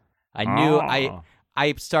 Wow. I knew Oh.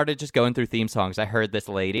 I started just going through theme songs. I heard this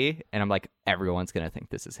lady, and I'm like, everyone's going to think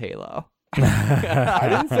this is Halo. I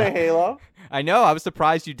didn't say Halo. I know. I was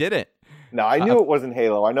surprised you didn't. No, I knew it wasn't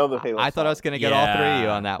Halo. I know the Halo. I thought I was going to get all 3 of you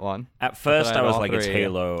on that one. At first, I I was all like, it's 3.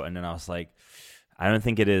 Halo. And then I was like, I don't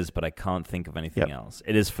think it is, but I can't think of anything Yep. else.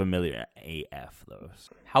 It is familiar AF, though.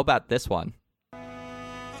 How about this one?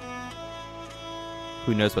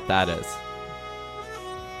 Who knows what that is?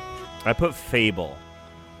 I put Fable.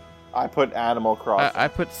 I put Animal Crossing. I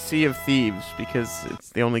put Sea of Thieves because it's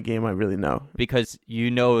the only game I really know. Because you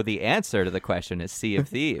know the answer to the question is Sea of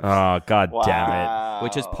Thieves. Oh, god wow. damn it.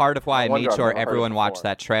 Which is part of why I wonder made I've sure never heard it everyone watched before.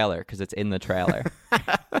 that trailer, because it's in the trailer.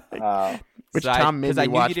 Which So Tom made because me I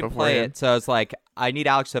knew watch you didn't beforehand. play it, so I was like, I need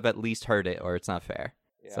Alex to have at least heard it, or it's not fair.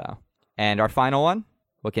 Yeah. So, and our final one,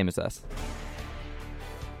 what game is this?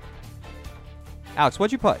 Alex,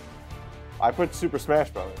 what'd you put? I put Super Smash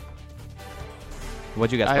Brothers.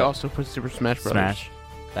 What'd you guys I put? also put Super Smash Bros. Smash.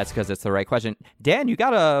 That's because it's the right question. Dan, you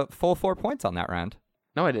got a full 4 points on that round.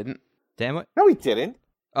 No, I didn't. Dan, what? No, he didn't.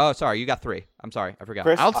 Oh, sorry, you got 3. I'm sorry, I forgot.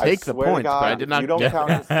 Chris, I'll I take the swear to points, but God, I did not You don't get count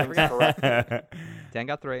his things correctly. Dan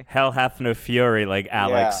got 3. Hell hath no fury like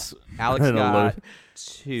Alex. Alex The got lo-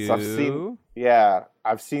 2. So I've seen. Yeah,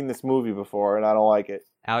 I've seen this movie before, and I don't like it.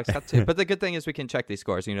 Alex got 2. But the good thing is we can check these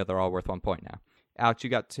scores. You know they're all worth 1 point now. Alex, you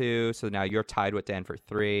got 2, so now you're tied with Dan for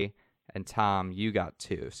 3. And Tom, you got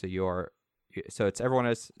 2, so it's everyone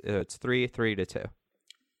is it's 3-3 to 2.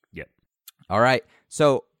 Yep. All right.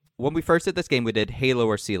 So when we first did this game, we did Halo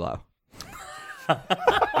or CeeLo.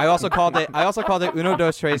 I also called it Uno,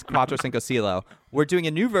 Dos, Tres, Cuatro, Cinco, CeeLo. We're doing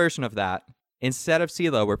a new version of that. Instead of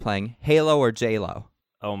CeeLo, we're playing Halo or J-Lo.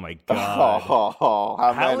 Oh my god.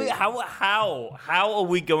 How many? How are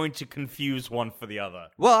we going to confuse one for the other?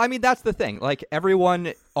 Well, I mean, that's the thing. Like,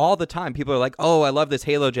 everyone, all the time, people are like, oh, I love this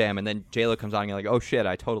Halo jam. And then J-Lo comes on and you're like, oh, shit,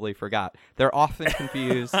 I totally forgot. They're often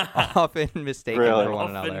confused, often mistaken Really? for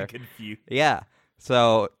one Often another. confused. Yeah.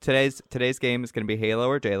 So today's game is going to be Halo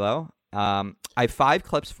or J-Lo. I have 5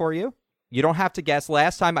 clips for you. You don't have to guess.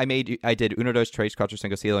 Last time I did Uno, Dos, Tres, Cuatro,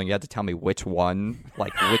 Cinco, Cielo, and you had to tell me which one,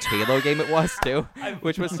 like which Halo game it was too,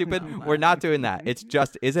 which was stupid. We're not doing that. It's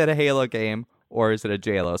just, is it a Halo game or is it a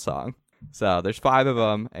J-Lo song? So there's 5 of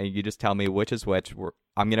them, and you just tell me which is which.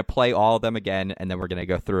 I'm going to play all of them again, and then we're going to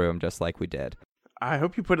go through them just like we did. I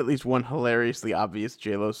hope you put at least one hilariously obvious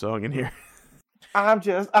J-Lo song in here. I'm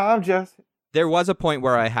just. There was a point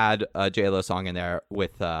where I had a J-Lo song in there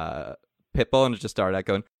with Pitbull, and it just started out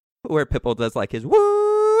going, where Pitbull does like his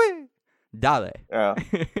woo dale. Oh.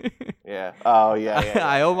 Yeah. Oh yeah.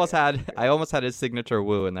 I almost had his signature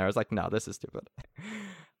woo in there. I was like, no, this is stupid.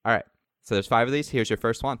 All right. So there's 5 of these. Here's your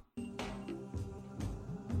first one.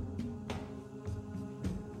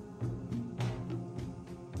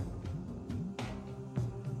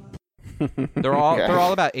 They're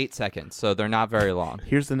all about 8 seconds, so they're not very long.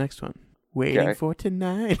 Here's the next one. Waiting for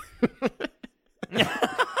tonight.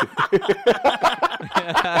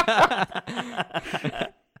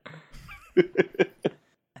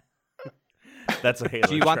 That's a Halo.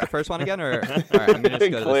 Do you want the first one again, or all right, I'm gonna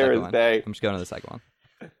just go to the Clear second as one. day. I'm just going to the second one.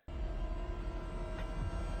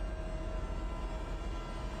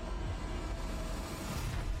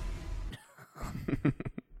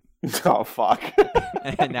 Oh fuck.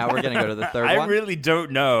 And now we're gonna go to the third one. I really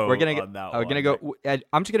don't know. We're gonna on that we're gonna go.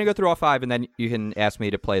 I'm just gonna go through all 5, and then you can ask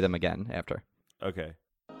me to play them again after. Okay.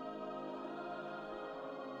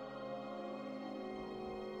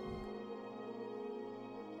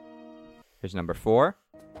 Here's number 4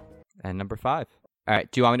 and number 5. All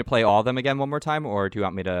right. Do you want me to play all of them again one more time, or do you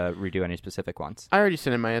want me to redo any specific ones? I already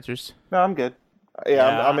sent in my answers. No, I'm good.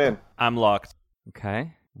 Yeah, I'm in. I'm locked.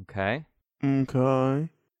 Okay. Okay. All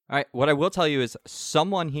right. What I will tell you is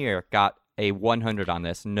someone here got a 100 on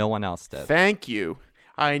this. No one else did. Thank you.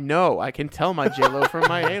 I know. I can tell my J-Lo from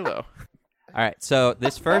my Halo. All right. So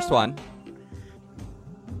this first one.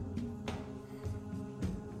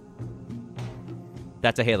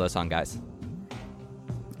 That's a Halo song, guys.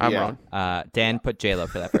 I'm Yeah. wrong. Dan put J-Lo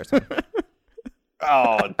for that first one.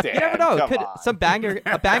 Oh damn! You never know. Come Could on. A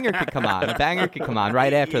banger could come on. A banger could come on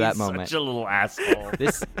right after that moment. Such a little asshole.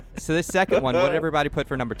 This second one, what did everybody put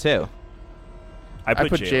for number 2? I I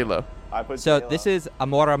put J-Lo. J-Lo. I put So J-Lo. this is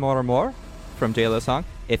Amor, Amor, Amor from J-Lo song.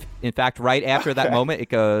 If, in fact, right after that moment, it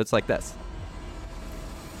goes like this.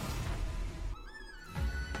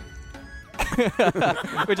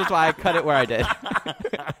 Which is why I cut it where I did.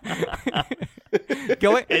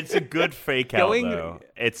 It's a good fake out, Going, though.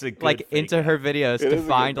 It's a good like fake into out. her videos It to is a good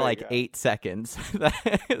find fake like out. 8 seconds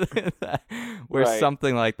where Right.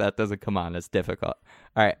 something like that doesn't come on. It's difficult.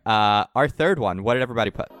 All right, our third one. What did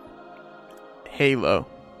everybody put? Halo.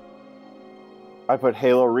 I put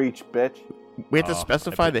Halo Reach, bitch. We have to Oh,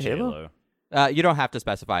 specify I the put Halo? J-Lo. You don't have to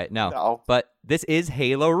specify it. No. No. But this is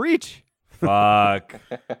Halo Reach. Fuck.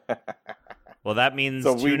 Well, that means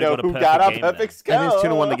So we Tuna know got a who perfect got a game perfect then. score. That means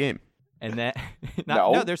Tuna won the game. And then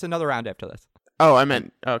No. no, there's another round after this. Oh, I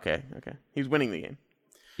meant... Okay. He's winning the game.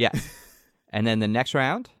 Yes. And then the next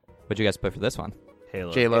round, what'd you guys put for this one?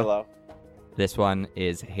 Halo. J-Lo. Halo. This one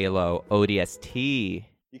is Halo ODST.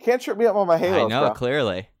 You can't trip me up on my Halos, I know, bro.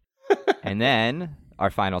 clearly. And then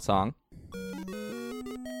our final song.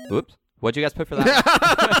 Oops. What'd you guys put for that?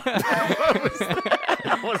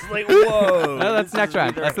 I was like, whoa. No, that's this next is round.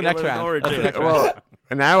 either That's the next Halo's round. or That's the J-Lo. next round.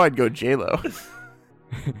 Well, now I'd go J-Lo.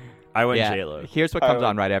 I went Yeah. J-Lo. Here's what comes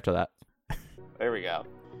on right after that. There we go.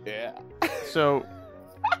 Yeah. So,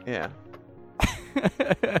 yeah.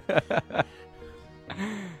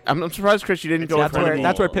 I'm surprised, Chris, you didn't go That's with where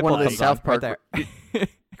incredible. Pitbull one of the comes South on, Park. right there.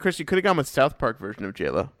 Chris, you could have gone with South Park version of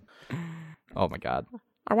J-Lo. Oh my God.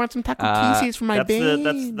 I want some taco Uh, pieces for my That's babe.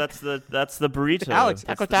 the burrito. Alex,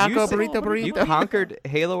 Taco, that's- taco, you said- burrito. You conquered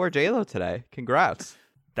Halo or J-Lo today. Congrats.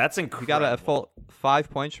 That's You incredible. got a full 5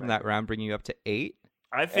 points from that round, bringing you up to 8.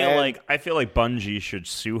 I feel like Bungie should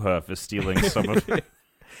sue her for stealing some of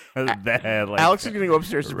their like. Alex is going to go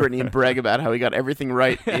upstairs to Brittany and brag about how he got everything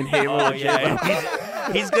right in Halo. Oh and J-Lo.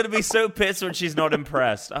 yeah, he's gonna be so pissed when she's not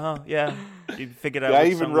impressed. Oh yeah, you figured out. Yeah, I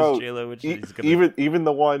which even song wrote was J-Lo, which he's gonna... even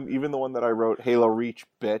the one that I wrote Halo Reach,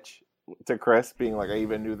 bitch, to Chris, being like I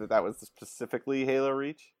even knew that was specifically Halo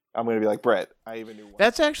Reach. I'm gonna be like Brett. I even knew one.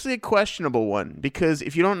 That's actually a questionable one because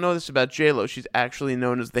if you don't know this about J-Lo, she's actually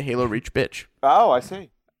known as the Halo Reach bitch. Oh, I see.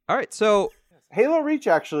 All right, so Halo Reach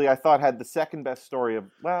actually I thought had the second best story of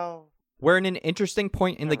We're in an interesting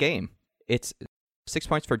point in the game. It's 6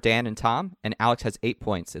 points for Dan and Tom, and Alex has 8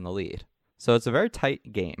 points in the lead. So it's a very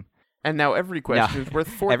tight game. And now every question is worth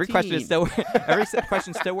 14. Every question is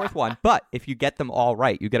still worth 1. But if you get them all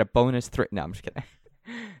right, you get a bonus 3. No, I'm just kidding.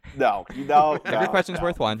 No. Every question's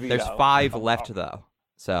worth 1. There's 5 left though.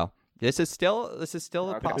 So this is still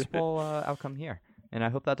a possible outcome here, and I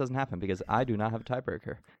hope that doesn't happen because I do not have a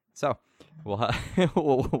tiebreaker. So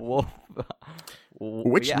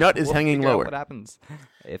Which nut is hanging figure out lower? What happens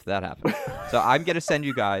if that happens? So I'm gonna send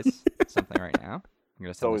you guys something right now. I'm gonna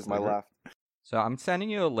It's send always this my over. left. So I'm sending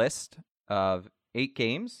you a list of 8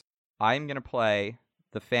 games. I'm gonna play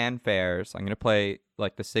the fanfares. I'm gonna play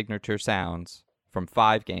like the signature sounds from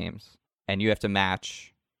 5 games, and you have to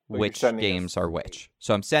match Well, you're which sending games us are which.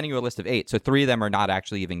 So I'm sending you a list of 8. So 3 of them are not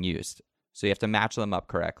actually even used. So you have to match them up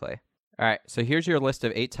correctly. All right. So here's your list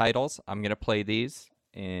of 8 titles. I'm gonna play these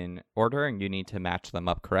in order, and you need to match them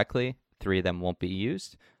up correctly. 3 of them won't be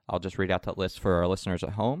used. I'll just read out that list for our listeners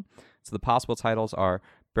at home. So the possible titles are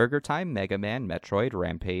Burger Time, Mega Man, Metroid,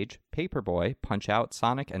 Rampage, Paperboy, Punch-Out,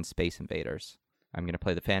 Sonic, and Space Invaders. I'm going to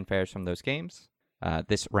play the fanfares from those games.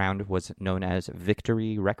 This round was known as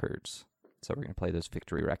Victory Records. So we're going to play those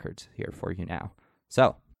Victory Records here for you now.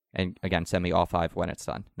 So, and again, send me all 5 when it's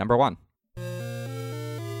done. Number 1.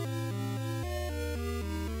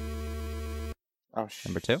 Oh,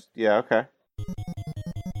 Number 2. Yeah, okay.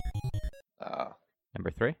 Number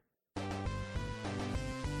 3.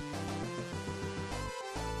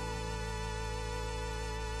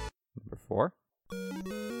 Number 4.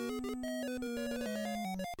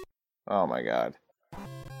 Oh my god.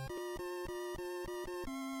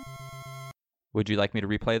 Would you like me to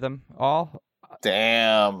replay them all?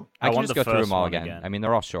 Damn. I can want just the go through first them all one again. again. I mean,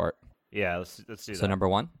 they're all short. Yeah, let's do that. So number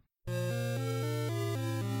 1.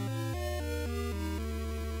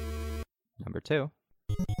 Number 2.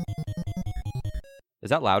 Is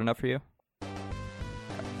that loud enough for you?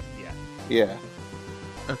 Yeah. Yeah.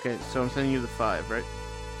 Okay, so I'm sending you the 5, right?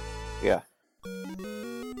 Yeah.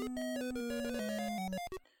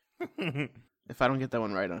 If I don't get that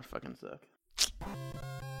one right, I fucking suck.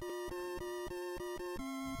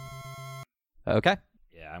 Okay.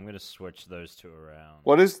 Yeah, I'm gonna switch those 2 around.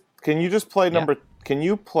 Can you just play number can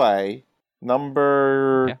you play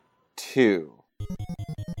number 2?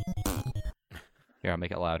 Here, I'll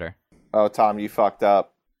make it louder. Oh, Tom, you fucked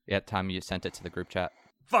up. Yeah, Tom, you sent it to the group chat.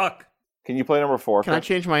 Fuck! Can you play number 4? Can I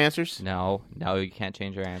change my answers? No, you can't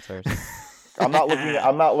change your answers. I'm not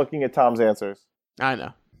looking at Tom's answers. I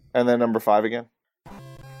know. And then number 5 again. All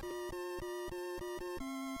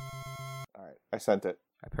right, I sent it.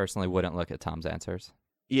 I personally wouldn't look at Tom's answers.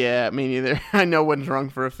 Yeah, me neither. I know one's wrong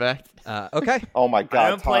for a fact. Okay. Oh my god, I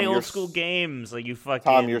don't Tom, play you're old school games like you fucking.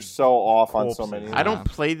 Tom, you're so off on so corpses. many. I don't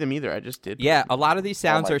play them either. I just did. Yeah, a lot of these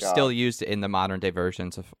sounds my are God. still used in the modern day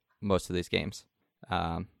versions of most of these games.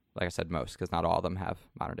 Like I said, most, because not all of them have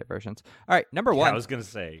modern day versions. All right, number 1. I was gonna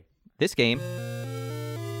say. This game,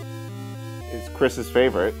 It's Chris's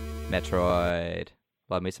favorite. Metroid.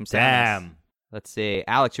 Love me some Samus. Damn. Let's see.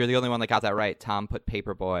 Alex, you're the only one that got that right. Tom put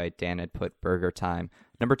Paperboy. Dan had put Burger Time.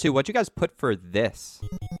 Number 2, what'd you guys put for this?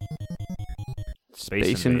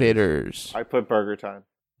 Space Invaders. I put Burger Time.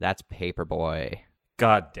 That's Paperboy.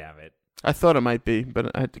 God damn it. I thought it might be,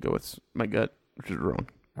 but I had to go with my gut, which is wrong.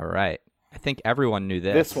 All right. I think everyone knew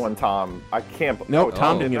this. This one, Tom. I can't. Nope,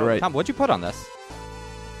 Tom didn't get it right. Tom, what'd you put on this?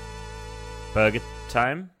 Burger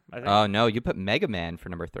Time, I think. Oh, no. You put Mega Man for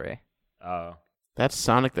number 3. Oh. That's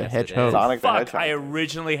Sonic the Yes, it Hedgehog. is. Sonic the Fuck, Hedgehog. I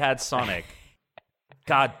originally had Sonic.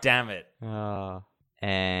 God damn it.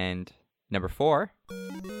 And number 4.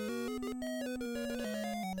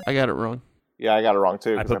 I got it wrong. Yeah, I got it wrong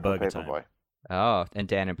too. I 'cause put Burger Time. Paperboy. Oh, and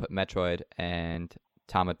Dan had put Metroid, and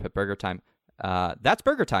Tom had put Burger Time. That's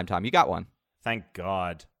Burger Time, Tom. You got one. Thank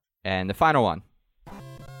God. And the final one.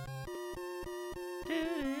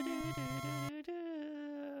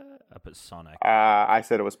 I put Sonic. I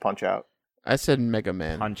said it was Punch Out. I said Mega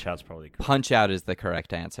Man. Punch Out's probably good. Punch Out is the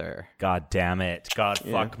correct answer. God damn it. God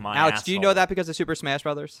Yeah. fuck my Alex, do you know asshole. that because of Super Smash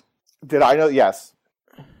Brothers? Did I know? Yes.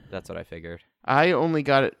 That's what I figured. I only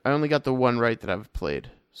got it. I only got the one right that I've played,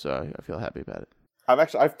 so I feel happy about it.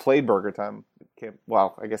 I've played Burger Time.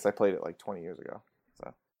 Well, I guess I played it like 20 years ago.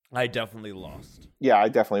 So I definitely lost. yeah, I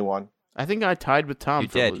definitely won. I think I tied with Tom. You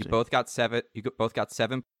for did. losing. You both got 7. Both got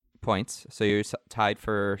 7 points. So you're tied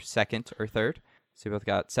for second or third. So you both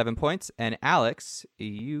got 7 points. And Alex,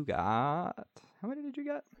 you got, how many did you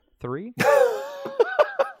get? 3.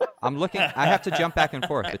 I'm looking. I have to jump back and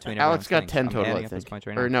forth between. Alex got everyone's 10 things. I'm total, adding I up his think. points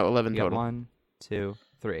right Or now. no, 11 You got total. 1, 2,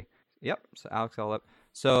 3. Yep. So Alex all up.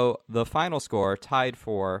 So the final score tied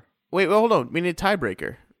for. Wait, well, hold on. We need a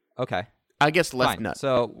tiebreaker. Okay. I guess left Fine. nut.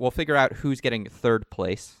 So we'll figure out who's getting third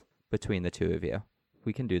place between the two of you.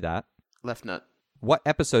 We can do that. Left nut. What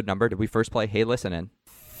episode number did we first play Hey Listen in?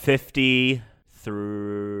 50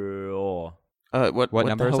 through What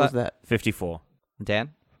number the is hell was that? that? 54.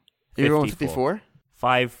 Dan? You're going with 54?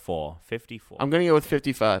 54. 54. I'm going to go with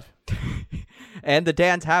 55. And the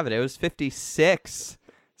Dans have it. It was 56.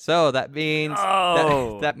 So that means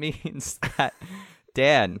that means that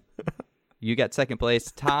Dan, you get second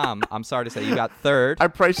place. Tom, I'm sorry to say you got third. Our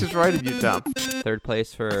price is right of you, Tom. Third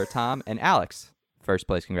place for Tom. And Alex, first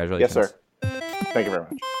place. Congratulations. Yes, sir. Thank you very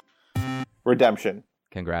much. Redemption.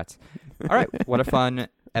 Congrats. All right. What a fun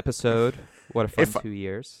episode. What a fun If- 2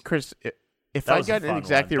 years. Chris, if That I was a got it fun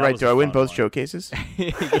exactly one. That right, was do a I win fun both one. showcases?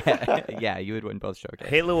 yeah, you would win both showcases.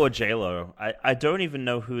 Halo or J-Lo? I don't even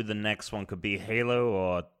know who the next one could be. Halo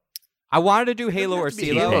or... I wanted to do Halo or It could be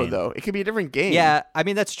CeeLo. Halo, though. It could be a different game. Yeah, I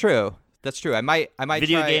mean that's true. That's true. I might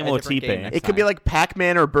Video try game a or different T-Pain? game next It could be time. like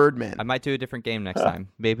Pac-Man or Birdman. I might do a different game next time.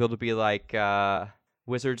 Maybe it'll be like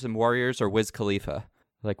Wizards and Warriors or Wiz Khalifa.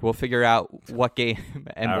 Like we'll figure out what game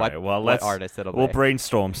and All what right, well, what artist it'll We'll be.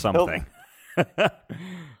 brainstorm something.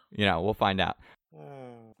 We'll find out.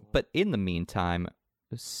 But in the meantime,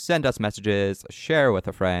 send us messages, share with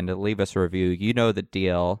a friend, leave us a review. You know the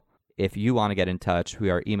deal. If you want to get in touch, we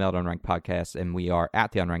are emailed Unranked Podcast, and we are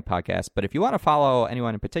at the Unranked Podcast. But if you want to follow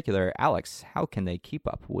anyone in particular, Alex, how can they keep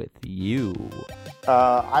up with you?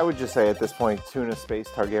 I would just say at this point, Tuna Space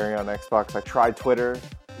Targaryen on Xbox. I tried Twitter.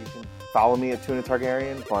 You can follow me at Tuna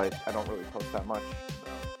Targaryen, but I don't really post that much.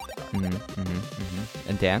 So.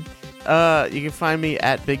 And Dan? You can find me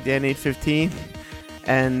at BigDan815,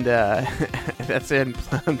 and that's on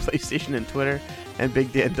PlayStation and Twitter, and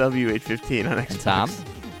BigDanW815 on Xbox. And Tom?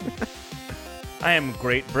 I am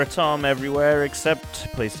Great Britom everywhere except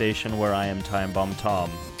PlayStation, where I am Time Bomb Tom.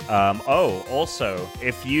 Also,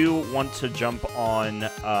 if you want to jump on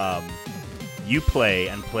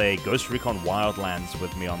Uplay and play Ghost Recon Wildlands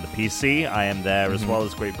with me on the PC, I am there as well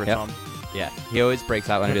as Great Britom. Yeah, he always breaks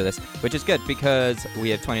out when I do this, which is good because we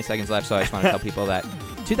have 20 seconds left, so I just want to tell people that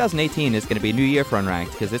 2018 is going to be a new year for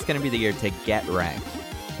Unranked because it's going to be the year to get ranked.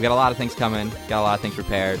 We got a lot of things coming, got a lot of things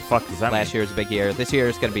prepared. Fuck does that Last mean? year was a big year. This year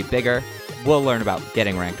is going to be bigger. We'll learn about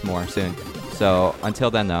getting ranked more soon. So until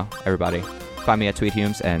then, though, everybody, find me at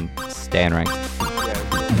TweetHumes and stay unranked.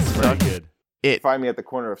 Yeah, Very good. It. find me at the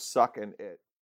corner of Suck and It.